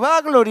donde se va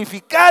a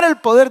glorificar el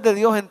poder de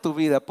Dios en tu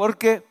vida.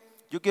 Porque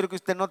yo quiero que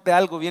usted note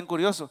algo bien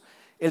curioso.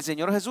 El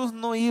Señor Jesús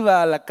no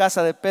iba a la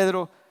casa de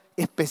Pedro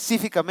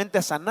específicamente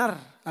a sanar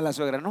a la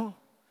suegra, no.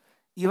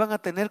 Iban a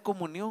tener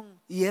comunión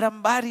y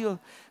eran varios.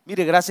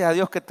 Mire, gracias a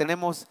Dios que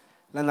tenemos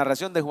la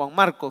narración de Juan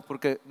Marcos,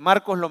 porque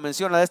Marcos lo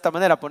menciona de esta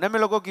manera.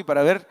 Ponémelo, Coqui,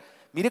 para ver.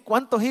 Mire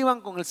cuántos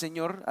iban con el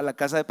Señor a la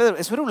casa de Pedro.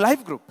 Eso era un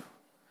life group.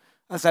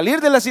 Al salir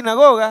de la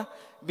sinagoga,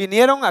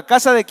 vinieron a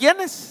casa de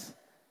 ¿quiénes?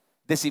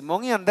 De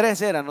Simón y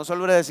Andrés era, no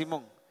solo era de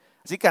Simón.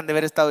 Así que han de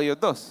haber estado ellos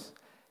dos.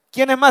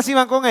 ¿Quiénes más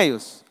iban con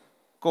ellos?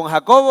 Con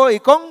Jacobo y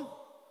con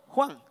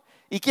Juan.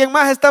 ¿Y quién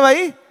más estaba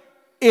ahí?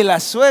 Y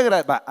la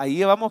suegra. Ahí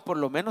llevamos por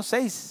lo menos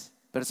 6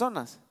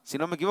 personas, si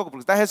no me equivoco,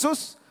 porque está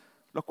Jesús,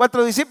 los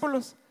 4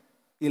 discípulos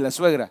y la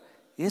suegra.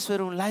 Eso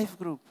era un life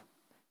group.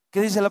 ¿Qué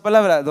dice la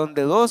palabra?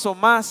 Donde 2 o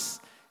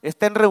más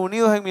estén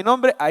reunidos en mi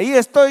nombre, ahí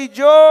estoy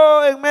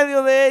yo en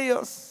medio de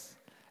ellos.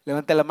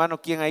 Levante la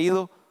mano quien ha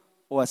ido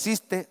o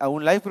asiste a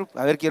un life group.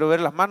 A ver, quiero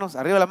ver las manos.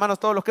 Arriba las manos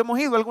todos los que hemos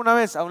ido alguna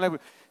vez a un life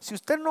group. Si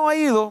usted no ha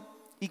ido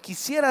y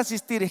quisiera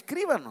asistir,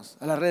 escríbanos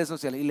a las redes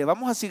sociales y le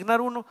vamos a asignar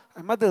uno.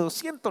 Hay más de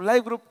 200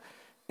 life group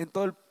en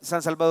todo el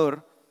San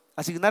Salvador.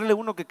 Asignarle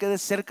uno que quede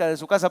cerca de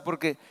su casa,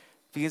 porque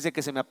fíjense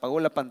que se me apagó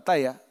la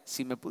pantalla.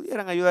 Si me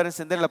pudieran ayudar a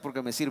encenderla,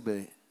 porque me sirve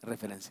de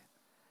referencia.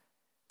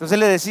 Entonces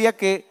le decía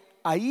que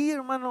ahí,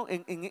 hermano,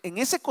 en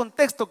ese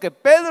contexto que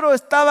Pedro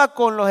estaba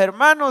con los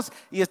hermanos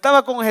y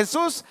estaba con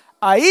Jesús,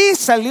 ahí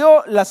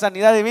salió la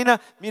sanidad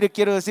divina. Mire,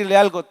 quiero decirle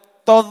algo: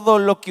 todo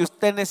lo que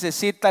usted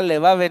necesita le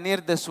va a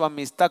venir de su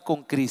amistad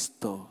con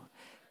Cristo.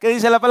 ¿Qué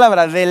dice la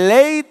palabra?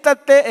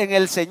 Deleítate en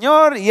el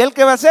Señor y Él,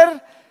 ¿qué va a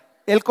hacer?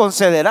 Él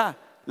concederá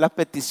las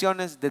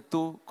peticiones de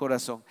tu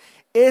corazón.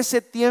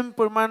 Ese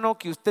tiempo, hermano,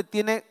 que usted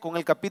tiene con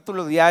el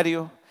capítulo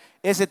diario,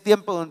 ese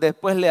tiempo donde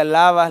después le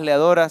alabas, le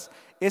adoras,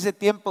 ese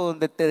tiempo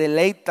donde te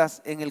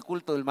deleitas en el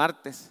culto del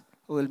martes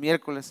o del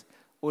miércoles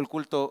o el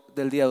culto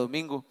del día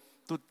domingo,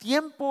 tu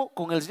tiempo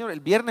con el Señor.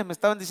 El viernes me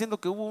estaban diciendo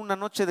que hubo una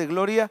noche de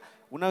gloria,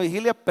 una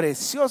vigilia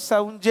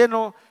preciosa, un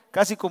lleno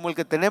casi como el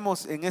que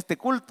tenemos en este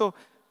culto.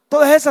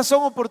 Todas esas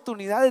son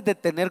oportunidades de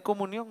tener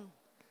comunión.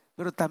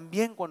 Pero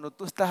también cuando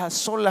tú estás a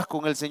solas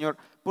con el Señor,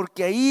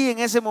 porque ahí en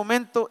ese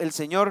momento el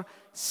Señor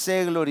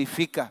se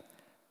glorifica.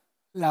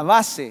 La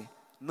base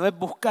no es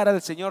buscar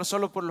al Señor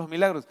solo por los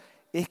milagros,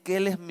 es que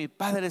Él es mi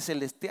Padre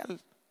Celestial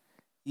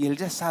y Él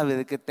ya sabe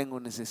de qué tengo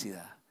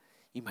necesidad.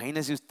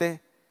 Imagínese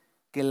usted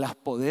que las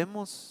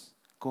podemos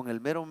con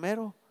el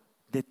mero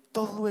de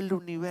todo el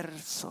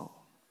universo.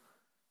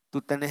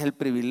 Tú tienes el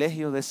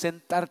privilegio de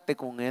sentarte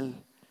con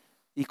Él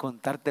y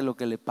contarte lo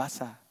que le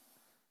pasa.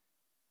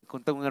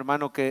 Conté un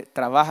hermano que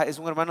trabaja, es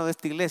un hermano de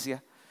esta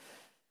iglesia,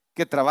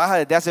 que trabaja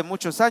desde hace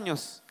muchos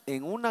años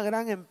en una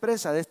gran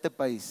empresa de este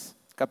país,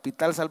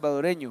 capital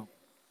salvadoreño.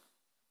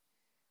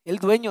 El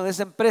dueño de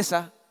esa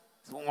empresa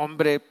es un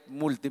hombre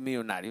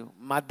multimillonario,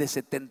 más de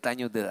 70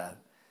 años de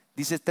edad.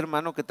 Dice este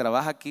hermano que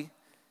trabaja aquí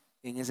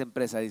en esa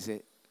empresa,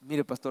 dice: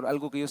 mire, pastor,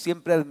 algo que yo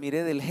siempre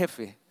admiré del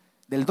jefe,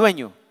 del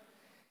dueño,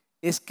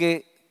 es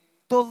que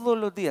todos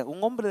los días,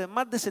 un hombre de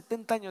más de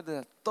 70 años de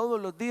edad,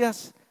 todos los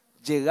días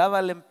llegaba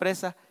a la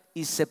empresa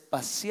y se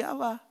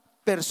paseaba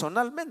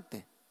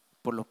personalmente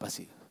por los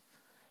pasillos.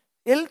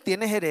 Él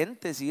tiene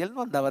gerentes y él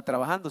no andaba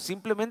trabajando,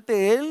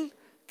 simplemente él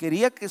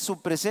quería que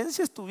su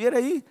presencia estuviera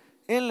ahí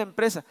en la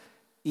empresa.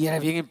 Y era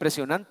bien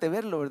impresionante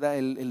verlo, ¿verdad?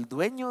 El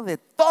dueño de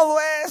todo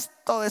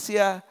esto,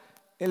 decía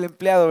el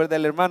empleado, ¿verdad?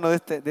 El hermano de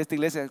esta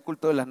iglesia, el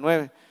culto de las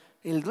 9.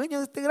 El dueño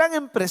de este gran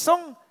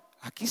empresón,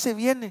 aquí se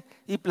viene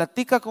y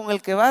platica con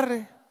el que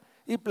barre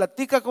y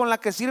platica con la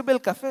que sirve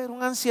el café. Era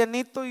un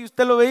ancianito y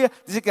usted lo veía.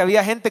 Dice que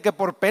había gente que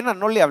por pena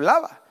no le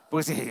hablaba,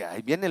 porque decía,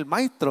 ahí viene el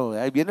maestro,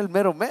 ahí viene el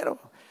mero mero.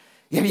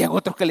 Y había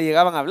otros que le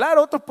llegaban a hablar,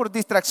 otros por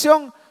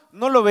distracción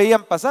no lo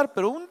veían pasar,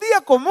 pero un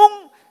día común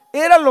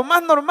era lo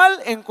más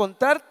normal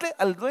encontrarte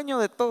al dueño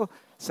de todo.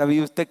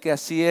 ¿Sabía usted que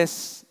así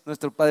es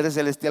nuestro Padre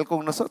Celestial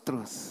con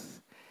nosotros?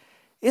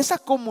 Esa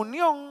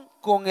comunión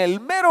con el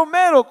mero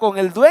mero, con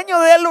el dueño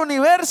del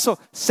universo,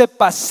 se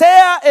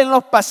pasea en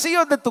los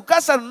pasillos de tu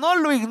casa. No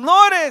lo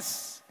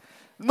ignores.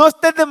 No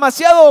estés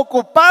demasiado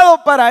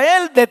ocupado para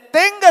él.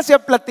 Deténgase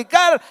a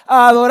platicar,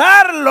 a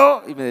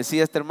adorarlo. Y me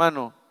decía este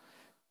hermano,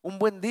 un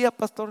buen día,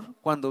 pastor,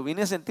 cuando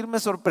vine a sentir, me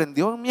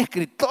sorprendió en mi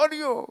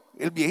escritorio,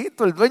 el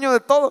viejito, el dueño de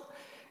todo.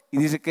 Y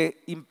dice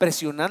que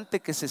impresionante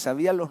que se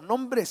sabía los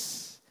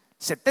nombres.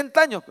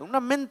 70 años, con una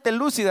mente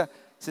lúcida,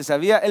 se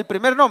sabía el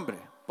primer nombre,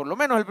 por lo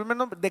menos el primer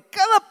nombre de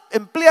cada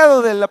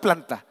empleado de la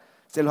planta.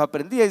 Se los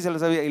aprendía y se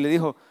los sabía. Y le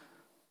dijo,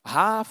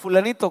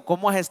 fulanito,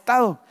 ¿cómo has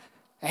estado?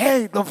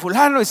 Hey, don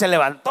fulano. Y se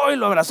levantó y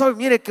lo abrazó. Y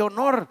mire, qué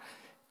honor.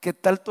 ¿Qué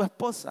tal tu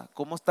esposa?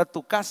 ¿Cómo está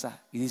tu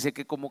casa? Y dice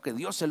que como que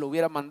Dios se lo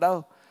hubiera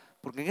mandado.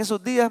 Porque en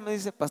esos días, me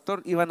dice,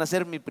 pastor, iban a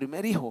ser mi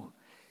primer hijo.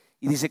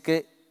 Y dice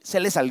que se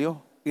le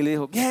salió. Y le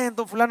dijo, bien,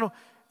 don fulano,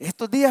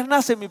 estos días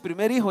nace mi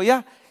primer hijo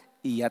ya.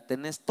 Y ya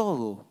tenés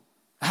todo.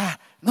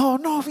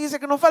 No, fíjese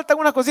que nos faltan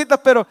unas cositas,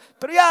 pero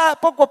ya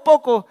poco a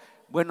poco.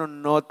 Bueno,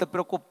 no te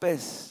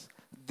preocupes,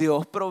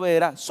 Dios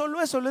proveerá. Solo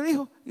eso le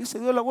dijo y se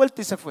dio la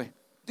vuelta y se fue.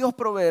 Dios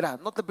proveerá,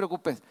 no te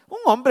preocupes. Un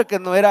hombre que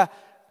no era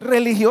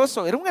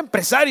religioso, era un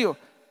empresario,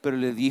 pero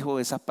le dijo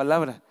esas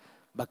palabras.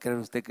 ¿Va a creer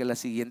usted que la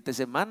siguiente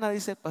semana,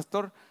 dice,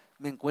 pastor,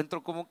 me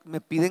encuentro como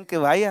me piden que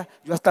vaya?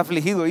 Yo hasta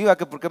afligido iba,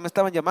 que por qué me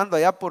estaban llamando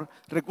allá por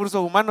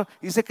recursos humanos.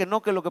 Dice que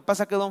no, que lo que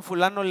pasa es que don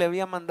fulano le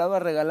había mandado a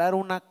regalar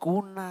una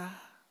cuna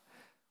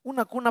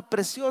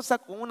preciosa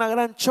con una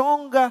gran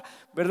chonga,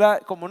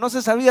 ¿verdad? Como no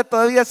se sabía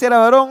todavía si era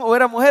varón o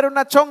era mujer,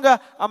 una chonga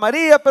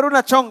amarilla, pero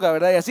una chonga,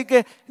 ¿verdad? Y así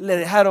que le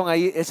dejaron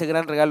ahí ese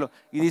gran regalo.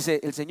 Y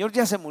dice, el Señor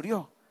ya se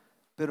murió,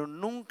 pero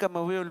nunca me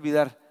voy a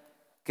olvidar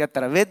que a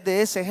través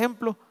de ese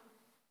ejemplo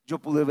yo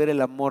pude ver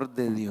el amor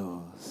de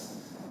Dios.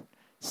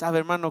 ¿Sabe,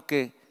 hermano,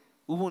 que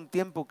hubo un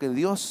tiempo que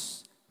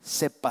Dios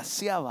se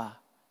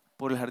paseaba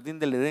por el jardín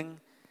del Edén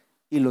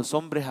y los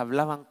hombres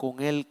hablaban con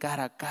él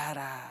cara a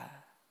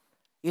cara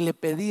y le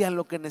pedían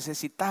lo que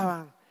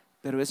necesitaban?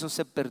 Pero eso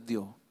se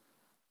perdió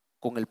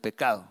con el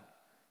pecado.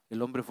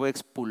 El hombre fue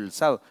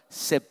expulsado,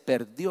 se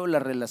perdió la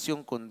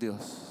relación con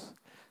Dios.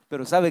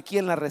 Pero ¿sabe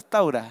quién la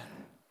restaura?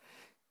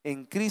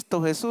 En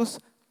Cristo Jesús.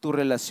 Tu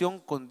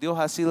relación con Dios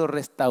ha sido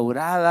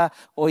restaurada.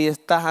 Hoy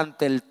estás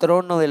ante el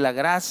trono de la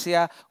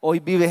gracia. Hoy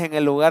vives en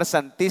el lugar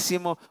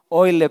santísimo.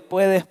 Hoy le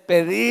puedes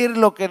pedir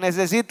lo que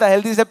necesitas.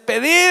 Él dice,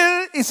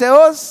 pedid y se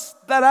os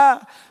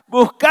dará.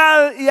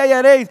 Buscad y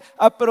hallaréis.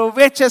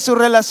 Aproveche su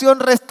relación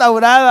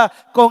restaurada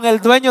con el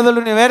dueño del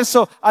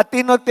universo. A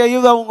ti no te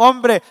ayuda un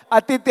hombre,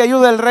 a ti te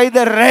ayuda el Rey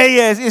de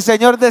Reyes y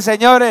Señor de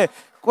Señores.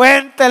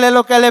 Cuéntele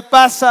lo que le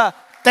pasa.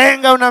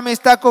 Tenga una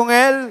amistad con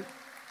él.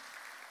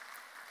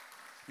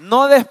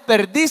 No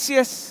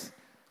desperdicies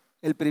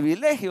el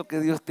privilegio que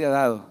Dios te ha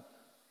dado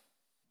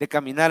de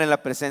caminar en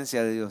la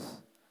presencia de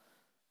Dios.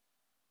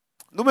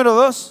 Número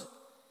 2,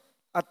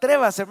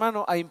 atrévase,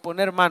 hermano, a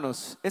imponer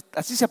manos.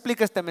 Así se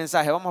aplica este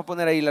mensaje. Vamos a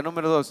poner ahí la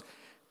número 2.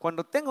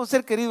 Cuando tenga un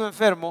ser querido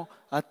enfermo,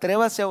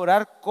 atrévase a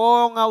orar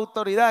con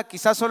autoridad.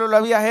 Quizás solo lo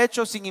habías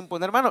hecho sin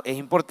imponer manos. Es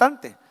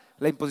importante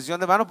la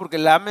imposición de manos porque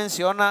la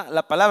menciona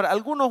la palabra.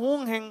 Algunos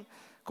ungen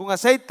con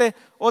aceite,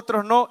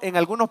 otros no. En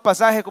algunos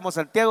pasajes como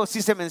Santiago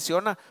sí se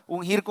menciona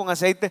ungir con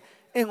aceite,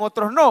 en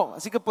otros no.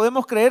 Así que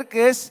podemos creer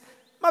que es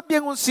más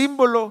bien un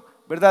símbolo,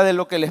 ¿verdad?, de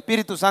lo que el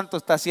Espíritu Santo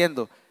está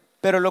haciendo.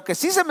 Pero lo que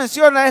sí se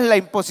menciona es la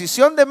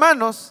imposición de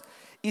manos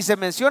y se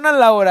menciona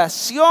la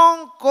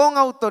oración con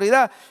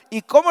autoridad.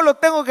 ¿Y cómo lo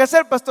tengo que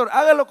hacer, pastor?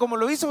 Hágalo como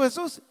lo hizo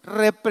Jesús.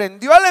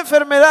 Reprendió a la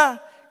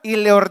enfermedad y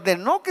le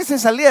ordenó que se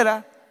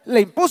saliera, le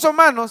impuso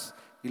manos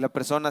y la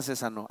persona se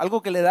sanó.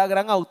 Algo que le da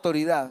gran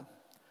autoridad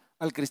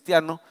al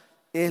cristiano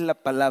es la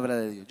palabra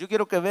de Dios. Yo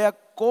quiero que vea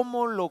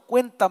cómo lo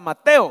cuenta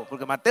Mateo,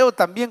 porque Mateo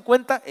también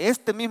cuenta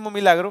este mismo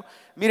milagro.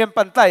 Miren en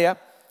pantalla,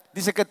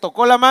 dice que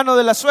tocó la mano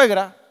de la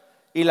suegra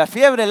y la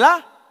fiebre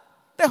la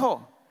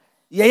dejó.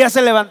 Y ella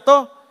se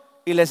levantó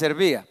y le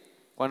servía.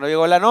 Cuando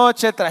llegó la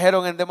noche,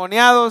 trajeron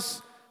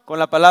endemoniados, con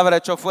la palabra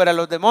echó fuera a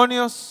los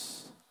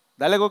demonios.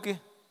 Dale, Goki.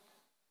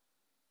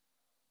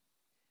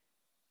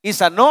 Y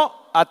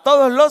sanó a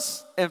todos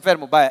los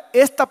enfermos. Vaya,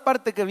 esta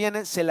parte que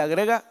viene se le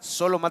agrega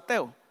solo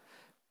Mateo,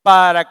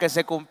 para que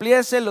se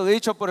cumpliese lo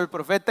dicho por el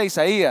profeta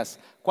Isaías,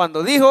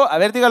 cuando dijo, a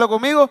ver, dígalo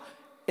conmigo,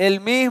 él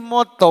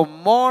mismo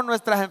tomó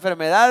nuestras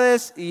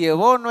enfermedades y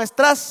llevó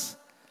nuestras.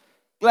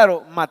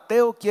 Claro,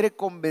 Mateo quiere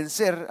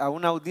convencer a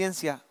una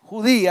audiencia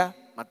judía,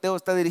 Mateo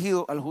está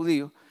dirigido al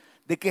judío,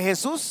 de que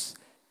Jesús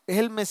es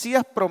el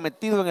Mesías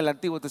prometido en el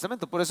Antiguo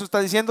Testamento. Por eso está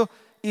diciendo,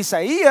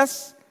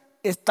 Isaías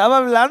estaba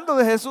hablando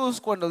de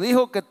Jesús cuando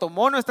dijo que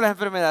tomó nuestras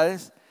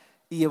enfermedades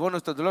y llevó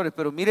nuestros dolores.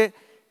 Pero mire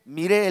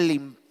el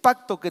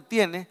impacto que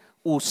tiene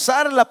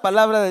usar la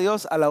palabra de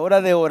Dios a la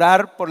hora de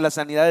orar por las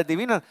sanidades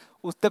divinas.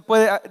 Usted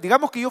puede,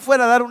 digamos que yo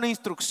fuera a dar una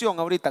instrucción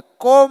ahorita,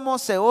 ¿cómo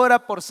se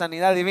ora por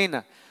sanidad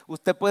divina?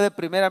 Usted puede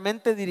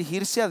primeramente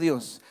dirigirse a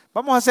Dios.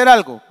 Vamos a hacer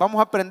algo, vamos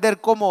a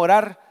aprender cómo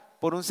orar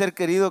por un ser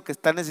querido que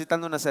está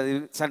necesitando una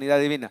sanidad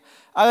divina.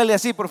 Hágale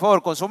así, por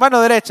favor, con su mano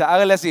derecha,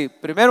 hágale así.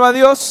 Primero a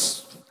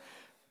Dios,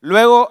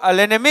 luego al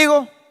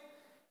enemigo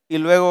y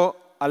luego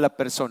a la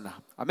persona.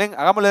 Amén,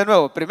 hagámosle de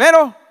nuevo.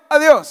 Primero a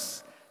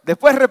Dios,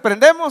 después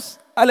reprendemos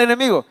al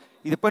enemigo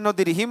y después nos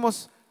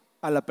dirigimos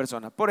a la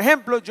persona. Por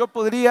ejemplo, yo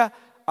podría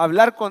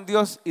hablar con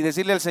Dios y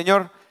decirle al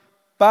Señor,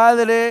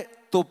 Padre,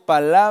 tu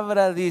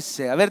palabra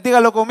dice, a ver,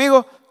 dígalo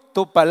conmigo,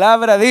 tu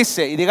palabra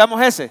dice, y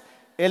digamos ese,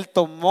 Él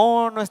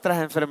tomó nuestras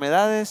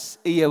enfermedades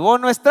y llevó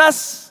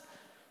nuestras.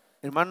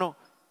 Hermano,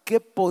 qué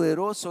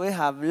poderoso es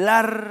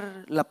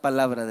hablar la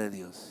palabra de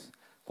Dios.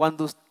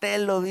 Cuando usted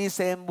lo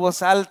dice en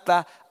voz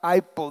alta,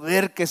 hay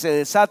poder que se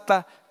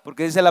desata,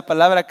 porque dice la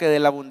palabra que de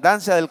la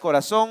abundancia del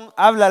corazón,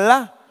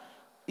 háblala.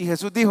 Y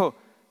Jesús dijo,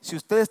 si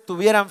ustedes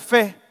tuvieran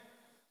fe,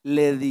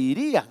 le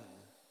dirían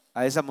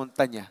a esa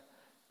montaña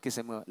que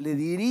se mueva, le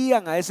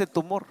dirían a ese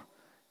tumor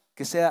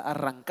que sea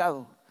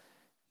arrancado,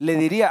 le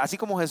diría, así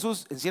como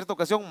Jesús en cierta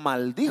ocasión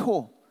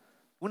maldijo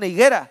una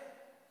higuera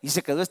y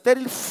se quedó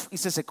estéril y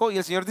se secó, y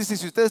el Señor dice,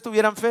 si ustedes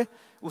tuvieran fe,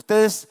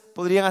 ustedes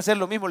podrían hacer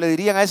lo mismo, le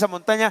dirían a esa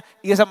montaña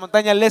y esa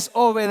montaña les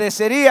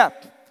obedecería.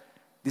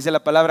 Dice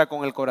la palabra,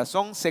 con el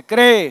corazón se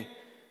cree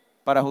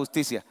para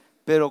justicia,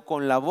 pero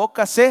con la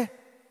boca se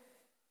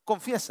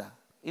confiesa.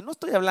 Y no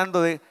estoy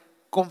hablando de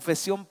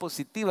confesión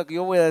positiva, que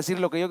yo voy a decir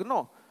lo que yo,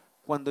 no.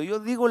 Cuando yo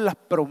digo las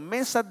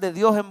promesas de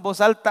Dios en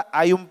voz alta,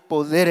 hay un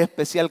poder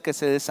especial que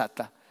se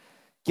desata.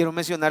 Quiero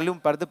mencionarle un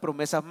par de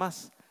promesas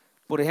más.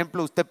 Por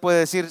ejemplo, usted puede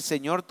decir,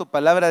 Señor, tu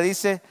palabra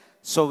dice,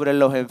 sobre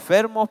los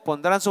enfermos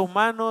pondrán sus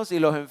manos y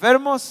los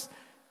enfermos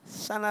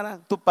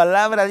sanarán. Tu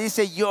palabra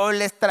dice, yo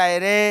les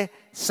traeré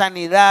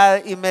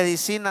sanidad y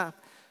medicina.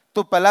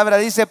 Tu palabra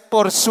dice,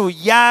 por su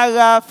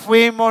llaga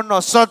fuimos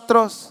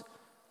nosotros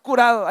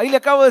curados. Ahí le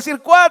acabo de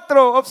decir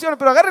 4 opciones,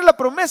 pero agarre la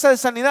promesa de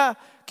sanidad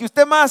que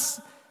usted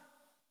más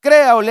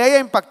crea o le haya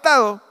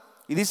impactado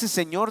y dice,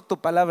 Señor, tu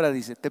palabra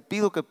dice, te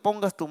pido que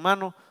pongas tu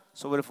mano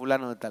sobre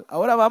fulano de tal.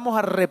 Ahora vamos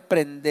a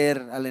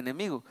reprender al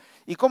enemigo.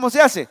 ¿Y cómo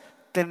se hace?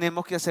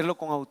 Tenemos que hacerlo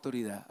con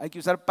autoridad. Hay que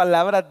usar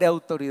palabras de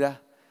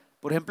autoridad.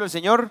 Por ejemplo, el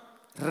Señor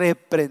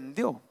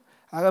reprendió.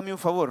 Hágame un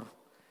favor.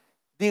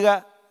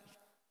 Diga,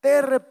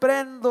 te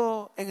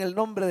reprendo en el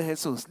nombre de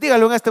Jesús.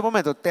 Dígalo en este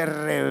momento, te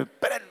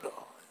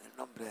reprendo en el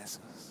nombre de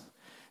Jesús.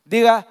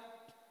 Diga,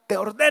 te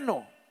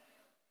ordeno,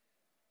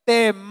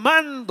 te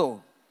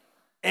mando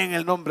en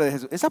el nombre de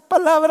Jesús. Esas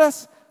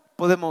palabras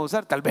podemos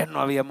usar. Tal vez no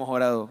habíamos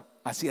orado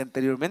así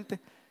anteriormente,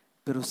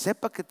 pero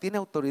sepa que tiene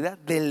autoridad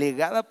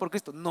delegada por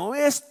Cristo. No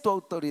es tu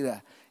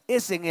autoridad,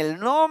 es en el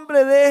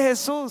nombre de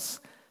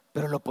Jesús,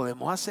 pero lo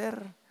podemos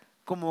hacer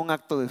como un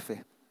acto de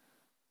fe.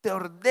 Te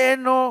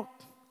ordeno,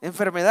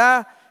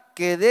 enfermedad,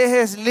 que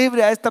dejes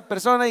libre a esta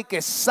persona y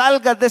que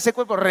salgas de ese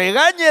cuerpo,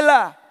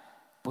 regáñela.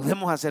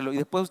 Podemos hacerlo y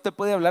después usted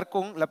puede hablar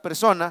con la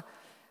persona,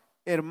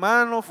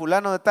 hermano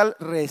fulano de tal,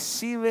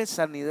 recibe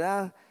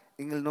sanidad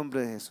en el nombre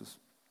de Jesús.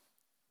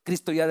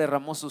 Cristo ya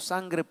derramó su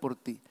sangre por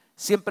ti.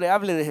 Siempre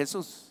hable de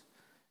Jesús,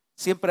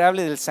 siempre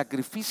hable del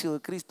sacrificio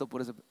de Cristo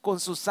por eso. Con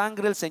su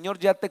sangre el Señor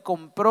ya te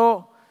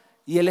compró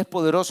y Él es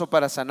poderoso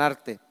para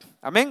sanarte.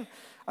 Amén.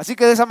 Así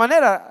que de esa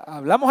manera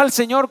hablamos al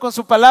Señor con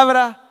su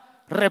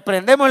palabra,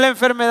 reprendemos la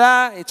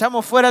enfermedad,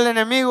 echamos fuera al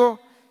enemigo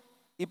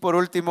y por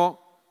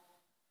último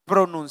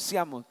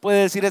pronunciamos.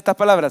 Puede decir estas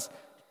palabras: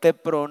 te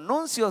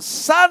pronuncio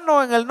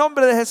sano en el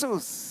nombre de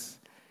Jesús.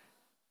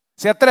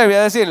 ¿Se atreve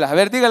a decirlas? A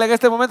ver, dígale en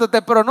este momento,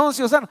 te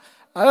pronuncio sano.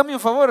 Hágame un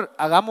favor,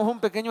 hagamos un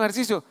pequeño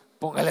ejercicio.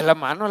 Póngale la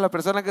mano a la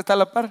persona que está a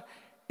la par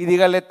y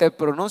dígale, te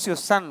pronuncio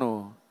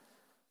sano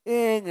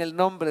en el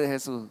nombre de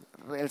Jesús.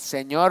 El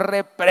Señor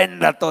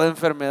reprenda toda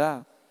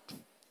enfermedad.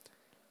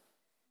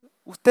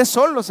 Usted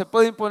solo se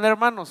puede imponer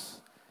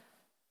manos.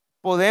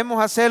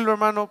 Podemos hacerlo,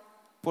 hermano,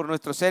 por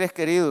nuestros seres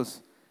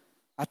queridos.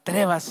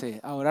 Atrévase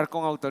a orar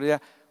con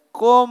autoridad.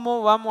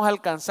 ¿Cómo vamos a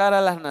alcanzar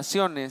a las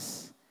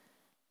naciones?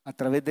 A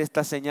través de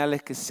estas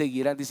señales que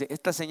seguirán. Dice,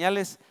 estas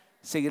señales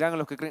seguirán a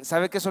los que creen.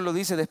 ¿Sabe que eso lo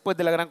dice después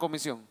de la gran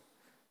comisión?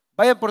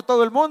 Vayan por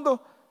todo el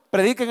mundo,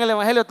 prediquen el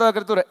evangelio a toda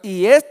criatura.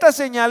 Y estas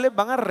señales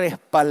van a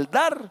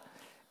respaldar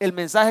el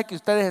mensaje que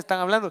ustedes están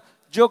hablando.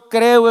 Yo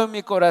creo en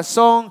mi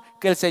corazón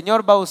que el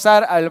Señor va a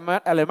usar a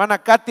la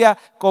hermana Katia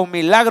con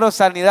milagros,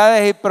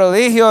 sanidades y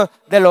prodigios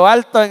de lo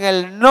alto en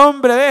el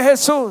nombre de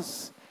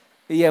Jesús.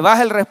 Y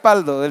llevas el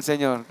respaldo del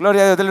Señor.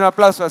 Gloria a Dios, denle un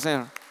aplauso al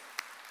Señor.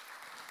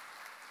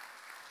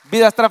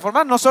 Vidas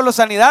transformadas, no solo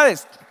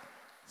sanidades.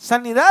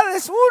 Sanidad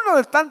es uno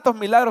de tantos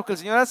milagros que el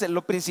Señor hace.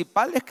 Lo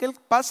principal es que Él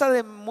pasa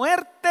de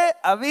muerte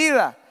a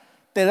vida.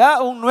 Te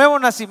da un nuevo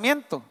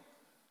nacimiento.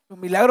 Los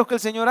milagros que el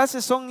Señor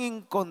hace son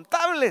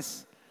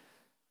incontables.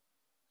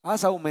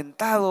 Has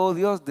aumentado, oh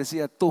Dios,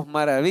 decía, tus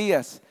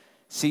maravillas.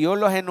 Si yo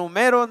los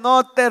enumero,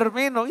 no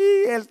termino. Y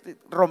él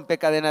rompe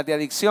cadenas de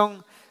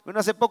adicción. Bueno,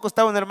 hace poco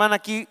estaba una hermana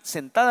aquí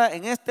sentada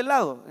en este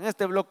lado, en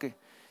este bloque,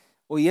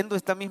 oyendo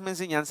esta misma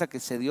enseñanza que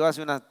se dio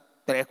hace unas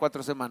 3,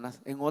 4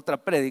 semanas en otra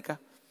prédica.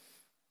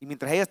 Y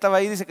mientras ella estaba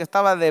ahí, dice que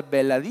estaba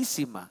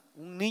desveladísima.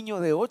 Un niño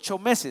de 8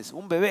 meses,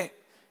 un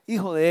bebé,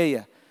 hijo de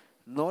ella,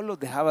 no los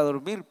dejaba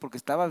dormir porque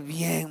estaba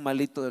bien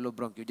malito de los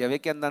bronquios. Ya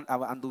ve que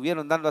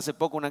anduvieron dando hace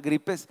poco unas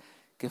gripes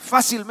que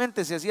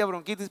fácilmente se hacía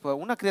bronquitis para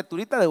una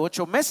criaturita de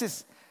 8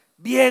 meses,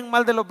 bien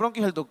mal de los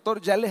bronquios. El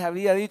doctor ya les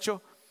había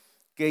dicho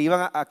que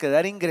iban a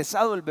quedar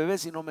ingresado el bebé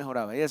si no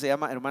mejoraba. Ella se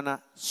llama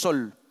hermana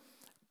Sol.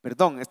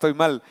 Perdón, estoy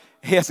mal.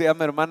 Ella se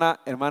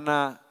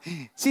llama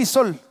sí,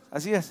 Sol,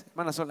 así es,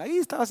 hermana Sol. Ahí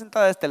estaba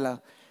sentada de este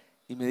lado.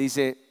 Y me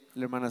dice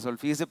la hermana Sol,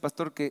 fíjese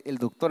pastor que el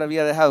doctor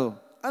había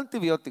dejado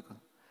antibióticos,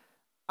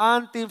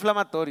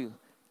 antiinflamatorios,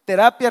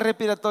 terapia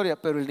respiratoria,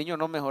 pero el niño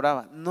no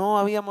mejoraba. No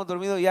habíamos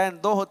dormido ya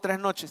en 2 o 3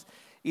 noches.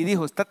 Y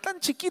dijo, está tan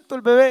chiquito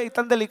el bebé y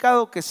tan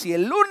delicado que si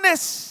el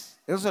lunes,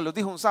 eso se lo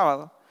dijo un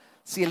sábado,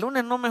 si el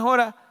lunes no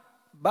mejora,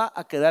 va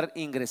a quedar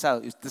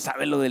ingresado. Y usted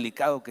sabe lo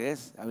delicado que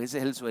es. A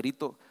veces el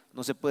suerito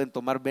no se pueden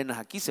tomar venas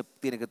aquí, se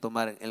tiene que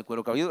tomar en el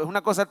cuero cabelludo. Es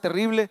una cosa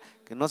terrible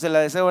que no se la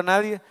deseo a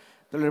nadie.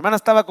 Pero la hermana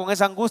estaba con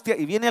esa angustia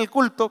y viene al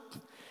culto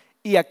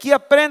y aquí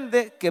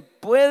aprende que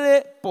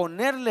puede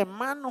ponerle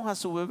manos a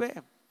su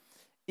bebé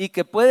y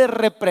que puede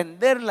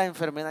reprender la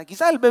enfermedad.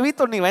 Quizás el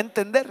bebito ni va a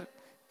entender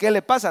qué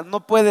le pasa,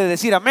 no puede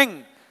decir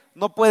amén,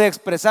 no puede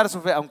expresar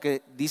su fe,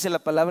 aunque dice la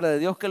palabra de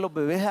Dios que los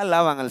bebés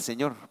alaban al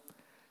Señor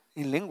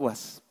en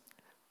lenguas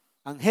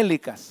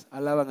angélicas,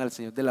 alaban al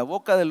Señor. De la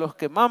boca de los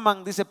que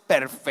maman, dice,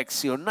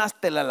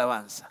 perfeccionaste la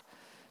alabanza.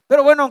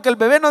 Pero bueno, aunque el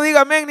bebé no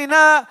diga amén ni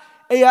nada,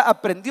 ella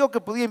aprendió que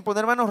podía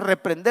imponer manos,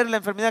 reprender la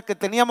enfermedad, que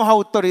teníamos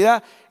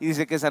autoridad. Y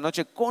dice que esa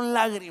noche con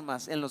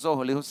lágrimas en los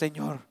ojos le dijo,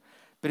 Señor,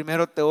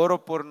 primero te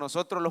oro por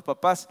nosotros los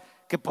papás,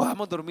 que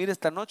podamos dormir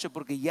esta noche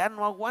porque ya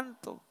no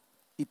aguanto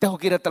y tengo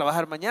que ir a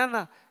trabajar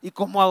mañana. ¿Y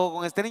cómo hago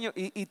con este niño?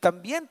 Y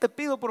también te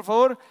pido por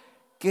favor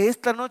que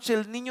esta noche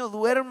el niño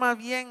duerma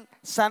bien,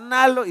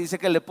 sanalo. Y dice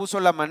que le puso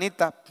la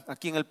manita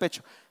aquí en el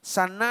pecho,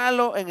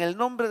 sanalo en el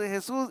nombre de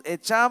Jesús,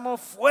 echamos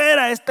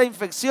fuera esta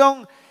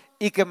infección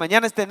y que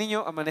mañana este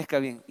niño amanezca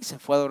bien. Y se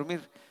fue a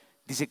dormir.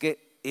 Dice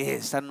que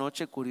esa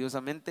noche,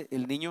 curiosamente,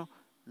 el niño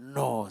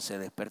no se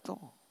despertó.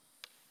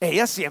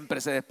 Ella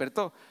siempre se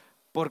despertó,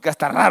 porque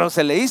hasta raro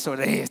se le hizo,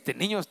 este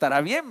niño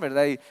estará bien,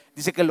 ¿verdad? Y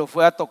dice que lo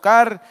fue a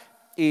tocar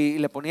y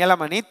le ponía la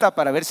manita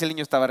para ver si el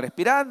niño estaba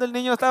respirando. El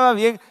niño estaba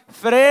bien,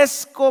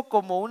 fresco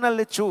como una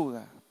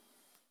lechuga.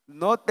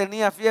 No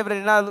tenía fiebre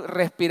ni nada,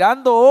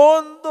 respirando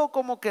hondo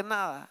como que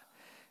nada.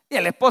 Y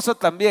el esposo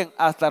también,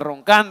 hasta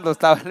roncando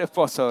estaba el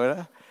esposo,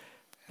 ¿verdad?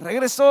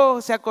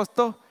 Regresó, se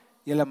acostó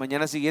y a la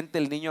mañana siguiente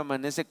el niño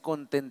amanece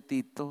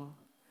contentito,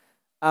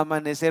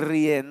 amanece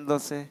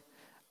riéndose,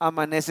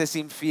 amanece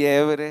sin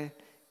fiebre.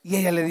 Y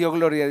ella le dio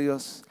gloria a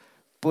Dios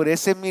por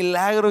ese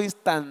milagro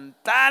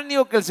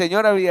instantáneo que el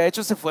Señor había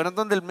hecho. Se fueron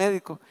donde el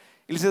médico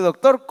y le dice,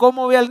 doctor,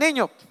 ¿cómo ve al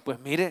niño? Pues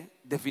mire,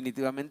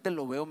 definitivamente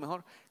lo veo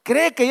mejor.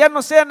 ¿Cree que ya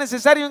no sea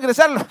necesario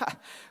ingresarlo?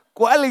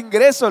 ¿Cuál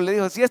ingreso? Le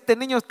dijo, si este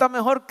niño está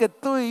mejor que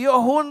tú y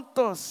yo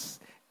juntos,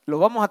 lo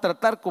vamos a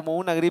tratar como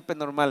una gripe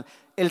normal.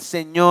 El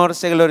Señor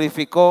se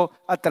glorificó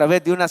a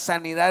través de una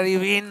sanidad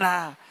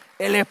divina.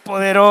 Él es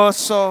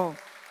poderoso.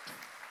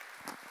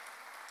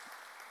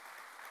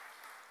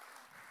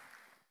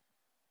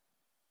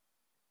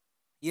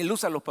 Y Él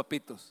usa a los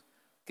papitos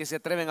que se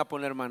atreven a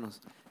poner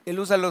manos. Él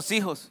usa a los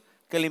hijos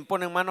que le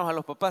imponen manos a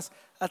los papás.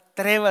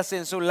 Atrévase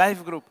en su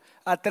life group,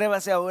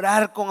 atrévase a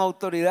orar con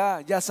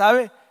autoridad. Ya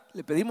sabe,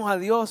 le pedimos a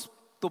Dios,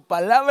 tu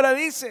palabra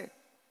dice,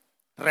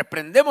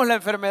 reprendemos la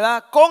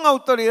enfermedad con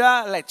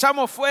autoridad, la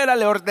echamos fuera,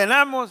 le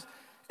ordenamos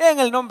en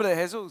el nombre de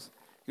Jesús.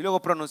 Y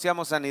luego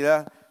pronunciamos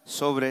sanidad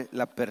sobre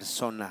la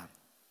persona.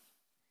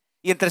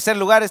 Y en tercer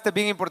lugar, este es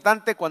bien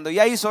importante, cuando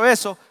ya hizo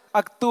eso,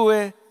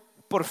 actúe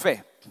por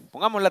fe.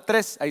 Pongamos la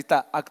 3, ahí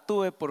está,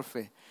 actúe por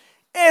fe.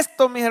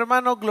 Esto, mis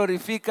hermanos,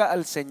 glorifica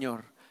al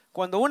Señor.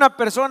 Cuando una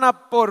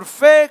persona por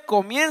fe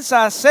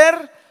comienza a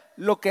hacer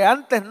lo que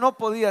antes no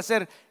podía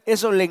hacer,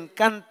 eso le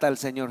encanta al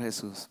Señor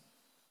Jesús.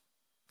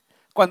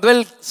 Cuando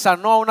Él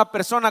sanó a una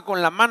persona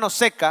con la mano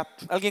seca,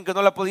 alguien que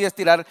no la podía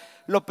estirar,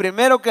 lo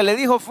primero que le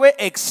dijo fue,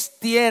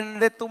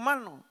 extiende tu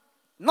mano.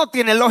 No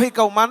tiene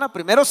lógica humana,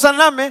 primero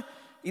saname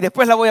y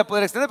después la voy a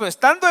poder extender, pero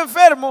estando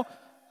enfermo,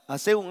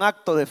 hace un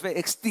acto de fe,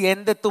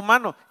 extiende tu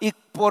mano. Y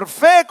por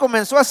fe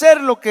comenzó a hacer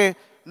lo que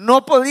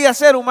no podía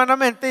hacer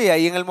humanamente y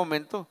ahí en el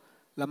momento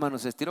la mano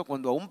se estiró.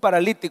 Cuando a un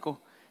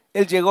paralítico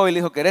él llegó y le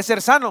dijo, ¿querés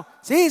ser sano?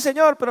 Sí,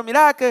 Señor, pero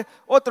mira que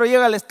otro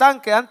llega al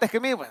estanque antes que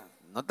mí. Bueno,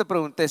 no te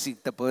pregunté si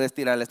te puedes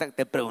tirar al estanque,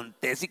 te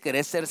pregunté si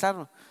querés ser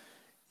sano.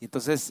 Y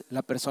entonces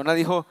la persona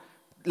dijo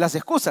las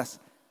excusas,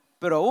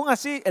 pero aún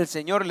así el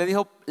Señor le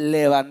dijo,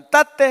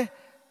 levántate,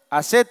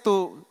 hacé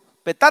tu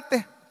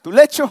petate, tu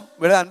lecho,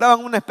 ¿verdad?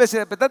 Andaban una especie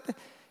de petate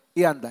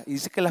y anda. Y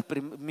dice que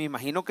me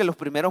imagino que los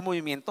primeros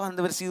movimientos han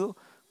de haber sido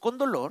con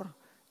dolor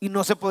y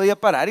no se podía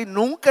parar, y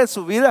nunca en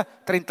su vida,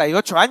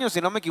 38 años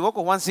si no me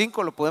equivoco, Juan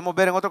 5, lo podemos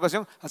ver en otra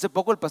ocasión. Hace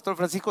poco el pastor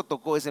Francisco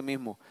tocó ese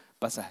mismo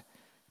pasaje.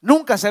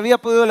 Nunca se había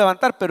podido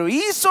levantar, pero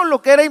hizo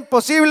lo que era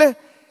imposible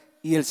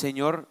y el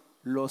Señor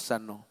lo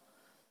sanó.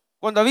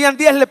 Cuando habían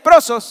 10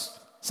 leprosos,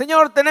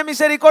 Señor, ten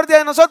misericordia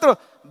de nosotros,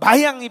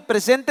 vayan y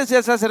preséntense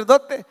al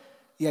sacerdote.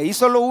 Y ahí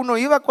solo uno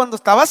iba cuando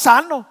estaba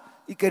sano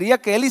y quería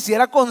que él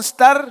hiciera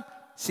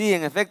constar, sí,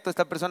 en efecto,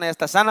 esta persona ya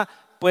está sana,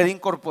 puede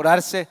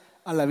incorporarse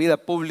a la vida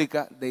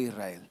pública de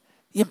Israel.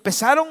 Y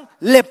empezaron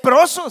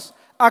leprosos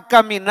a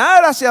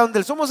caminar hacia donde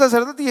el sumo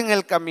sacerdote, y en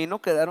el camino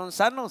quedaron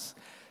sanos.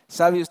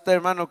 ¿Sabe usted,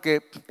 hermano,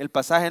 que el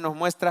pasaje nos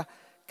muestra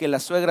que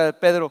la suegra de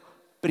Pedro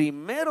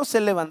primero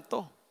se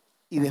levantó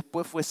y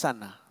después fue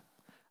sana?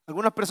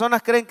 Algunas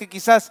personas creen que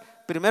quizás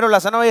primero la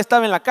sanó, ella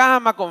estaba en la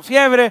cama con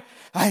fiebre.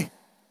 Ay,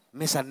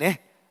 me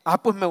sané.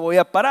 Pues me voy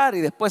a parar,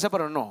 y después se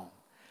paró. No.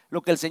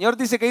 Lo que el Señor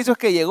dice que hizo es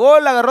que llegó,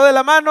 la agarró de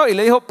la mano y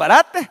le dijo,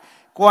 parate.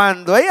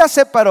 Cuando ella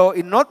se paró,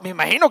 y no, me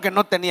imagino que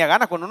no tenía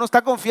ganas. Cuando uno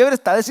está con fiebre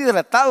está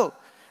deshidratado,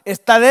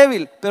 está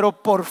débil, pero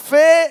por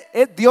fe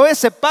dio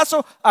ese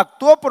paso,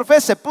 actuó por fe,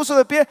 se puso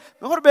de pie.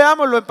 Mejor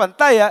veámoslo en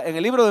pantalla, en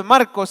el libro de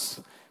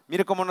Marcos.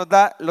 Mire cómo nos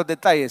da los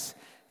detalles.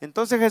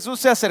 Entonces Jesús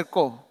se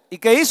acercó. ¿Y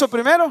qué hizo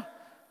primero?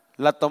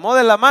 La tomó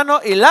de la mano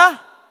y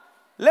la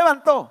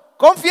levantó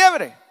con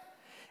fiebre.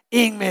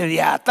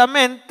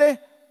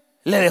 Inmediatamente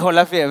le dejó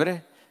la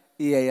fiebre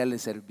y ella le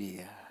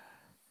servía.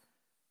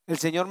 El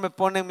Señor me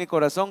pone en mi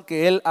corazón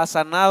que Él ha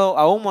sanado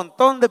a un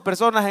montón de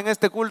personas en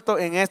este culto,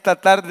 en esta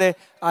tarde,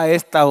 a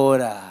esta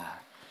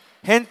hora.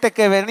 Gente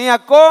que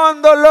venía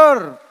con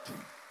dolor.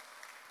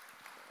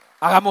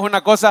 Hagamos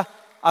una cosa,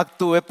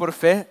 actúe por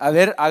fe. A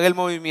ver, haga el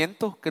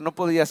movimiento que no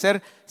podía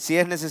hacer. Si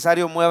es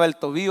necesario, mueva el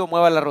tobillo,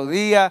 mueva la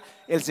rodilla.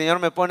 El Señor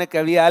me pone que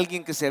había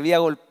alguien que se había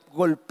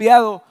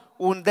golpeado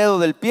un dedo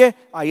del pie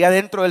allá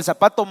dentro del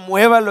zapato.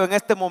 Muévalo en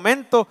este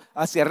momento,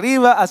 hacia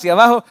arriba, hacia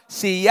abajo.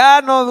 Si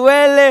ya no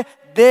duele,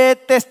 dé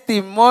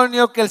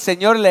testimonio que el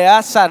Señor le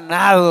ha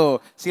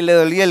sanado. Si le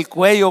dolía el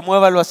cuello,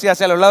 muévalo así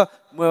hacia los lados.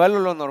 Muévalo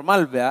lo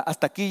normal, vea.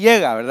 Hasta aquí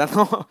llega, ¿verdad?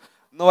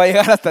 No va a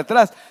llegar hasta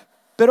atrás.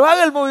 Pero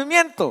haga el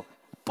movimiento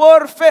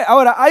por fe.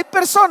 Ahora, hay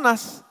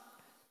personas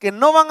que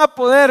no van a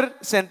poder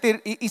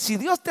sentir. Y si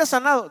Dios te ha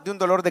sanado de un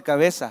dolor de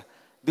cabeza,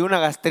 de una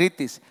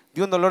gastritis,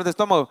 de un dolor de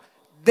estómago,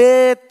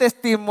 dé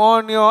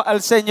testimonio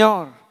al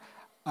Señor.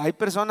 Hay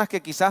personas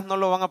que quizás no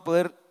lo van a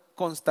poder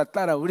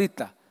constatar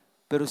ahorita,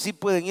 pero sí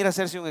pueden ir a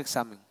hacerse un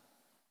examen,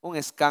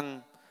 un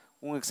scan,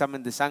 un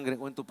examen de sangre,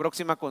 o en tu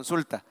próxima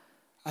consulta.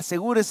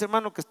 Asegúrese,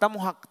 hermano, que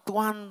estamos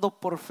actuando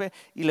por fe.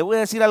 Y le voy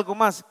a decir algo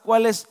más.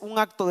 ¿Cuál es un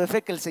acto de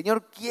fe que el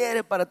Señor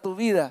quiere para tu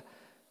vida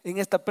en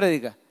esta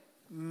prédica?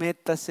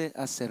 Métase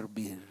a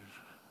servir.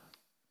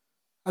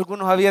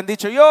 Algunos habían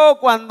dicho, yo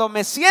cuando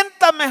me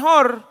sienta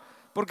mejor,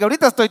 porque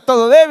ahorita estoy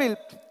todo débil.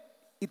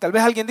 Y tal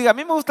vez alguien diga, a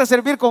mí me gusta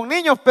servir con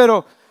niños,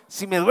 pero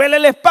si me duele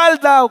la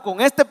espalda o con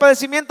este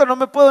padecimiento no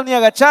me puedo ni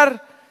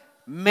agachar.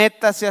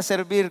 Métase a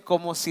servir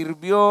como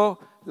sirvió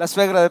la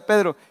suegra de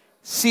Pedro.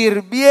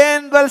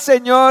 Sirviendo al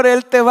Señor,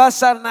 Él te va a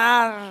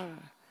sanar.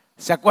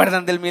 ¿Se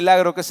acuerdan del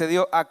milagro que se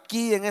dio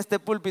aquí en este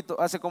púlpito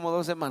hace como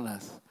 2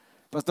 semanas?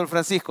 Pastor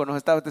Francisco nos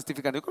estaba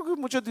testificando. Yo creo que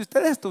muchos de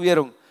ustedes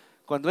estuvieron.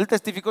 Cuando él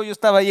testificó, yo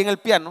estaba ahí en el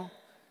piano.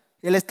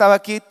 Él estaba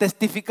aquí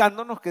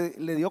testificándonos que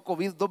le dio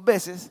COVID 2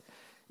 veces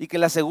y que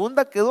la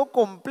segunda quedó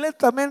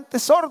completamente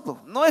sordo.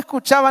 No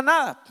escuchaba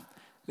nada.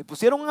 Le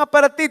pusieron un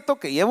aparatito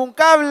que lleva un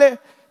cable,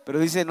 pero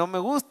dice, no me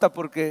gusta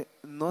porque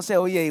no se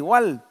oye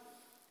igual.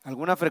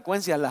 Algunas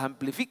frecuencias las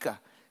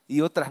amplifica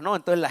y otras no.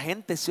 Entonces la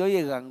gente se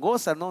oye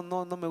gangosa,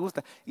 no me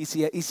gusta. Y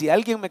si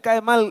alguien me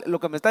cae mal, lo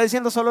que me está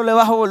diciendo solo le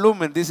bajo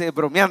volumen, dice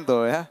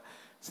bromeando, ¿verdad?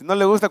 Si no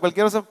le gusta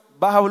cualquier cosa,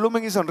 baja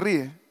volumen y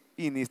sonríe.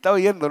 Y ni está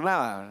oyendo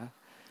nada, ¿verdad?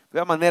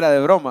 De manera de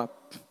broma.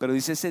 Pero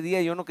dice, ese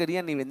día yo no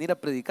quería ni venir a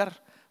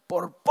predicar.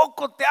 Por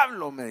poco te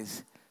hablo, me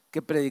dice,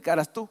 que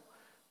predicaras tú.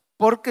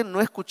 Porque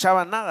no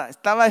escuchaba nada.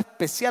 Estaba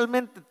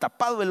especialmente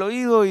tapado el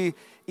oído y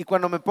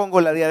cuando me pongo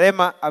la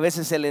diadema a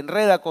veces se le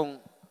enreda con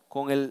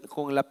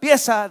la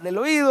pieza del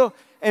oído.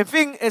 En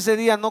fin, ese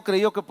día no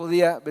creyó que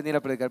podía venir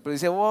a predicar, pero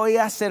dice, voy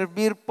a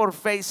servir por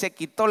fe, y se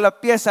quitó la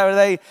pieza,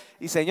 ¿verdad?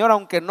 Y Señor,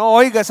 aunque no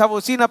oiga esa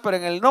bocina, pero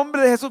en el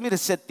nombre de Jesús, mire,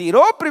 se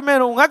tiró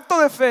primero un acto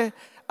de fe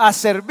a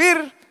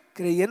servir,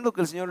 creyendo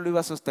que el Señor lo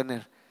iba a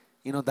sostener.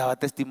 Y nos daba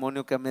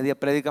testimonio que a media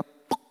prédica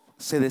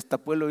se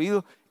destapó el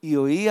oído y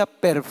oía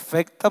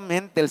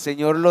perfectamente. El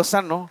Señor lo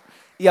sanó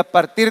y a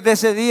partir de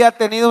ese día ha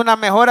tenido una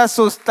mejora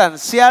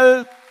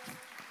sustancial.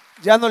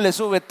 Ya no le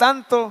sube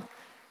tanto.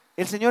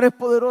 El Señor es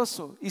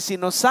poderoso y si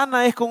nos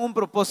sana es con un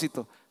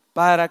propósito,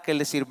 para que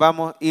le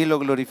sirvamos y lo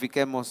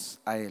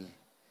glorifiquemos a Él.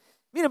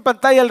 Miren en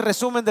pantalla el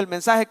resumen del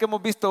mensaje que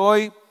hemos visto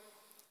hoy.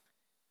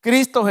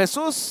 Cristo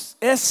Jesús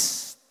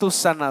es tu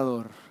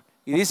sanador.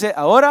 Y dice,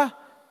 ahora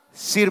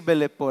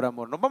sírvele por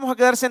amor. Nos vamos a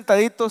quedar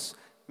sentaditos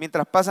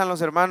mientras pasan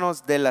los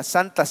hermanos de la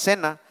Santa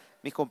Cena,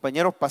 mis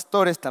compañeros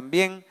pastores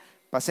también.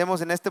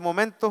 Pasemos en este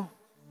momento.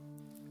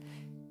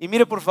 Y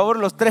mire por favor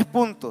los 3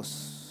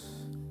 puntos.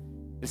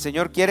 El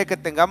Señor quiere que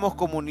tengamos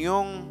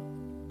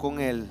comunión con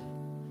Él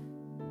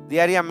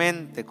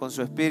diariamente, con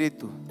su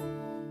Espíritu,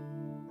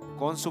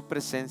 con su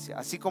presencia,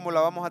 así como la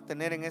vamos a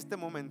tener en este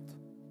momento.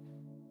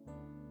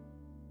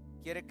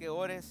 Quiere que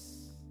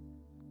ores.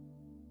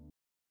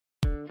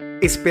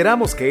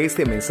 Esperamos que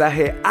este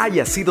mensaje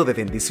haya sido de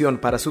bendición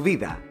para su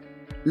vida.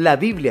 La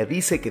Biblia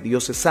dice que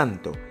Dios es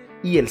santo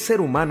y el ser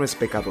humano es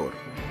pecador,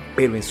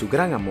 pero en su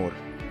gran amor,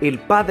 el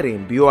Padre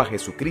envió a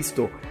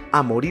Jesucristo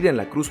a morir en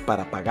la cruz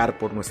para pagar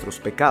por nuestros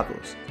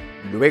pecados.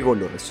 Luego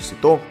lo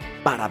resucitó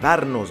para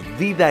darnos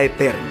vida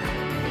eterna.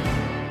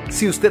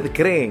 Si usted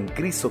cree en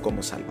Cristo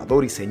como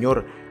Salvador y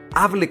Señor,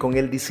 hable con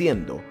Él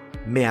diciendo: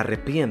 me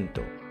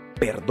arrepiento,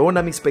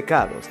 perdona mis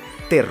pecados,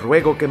 te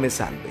ruego que me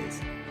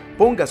salves.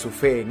 Ponga su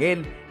fe en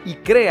Él y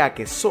crea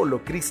que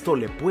solo Cristo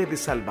le puede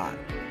salvar.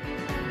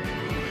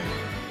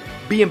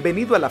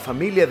 Bienvenido a la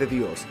familia de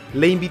Dios.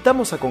 Le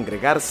invitamos a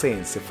congregarse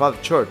en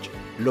CEFADCHURCH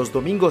los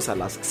domingos a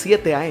las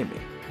 7 a.m.,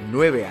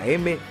 9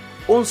 a.m.,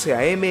 11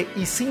 a.m.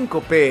 y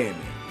 5 p.m.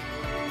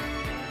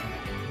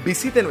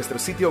 Visite nuestro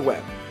sitio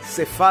web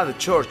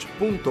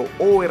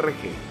CEFADCHURCH.org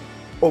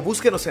o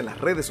búsquenos en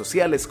las redes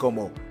sociales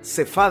como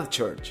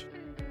CEFADCHURCH.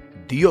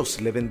 Dios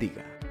le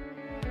bendiga.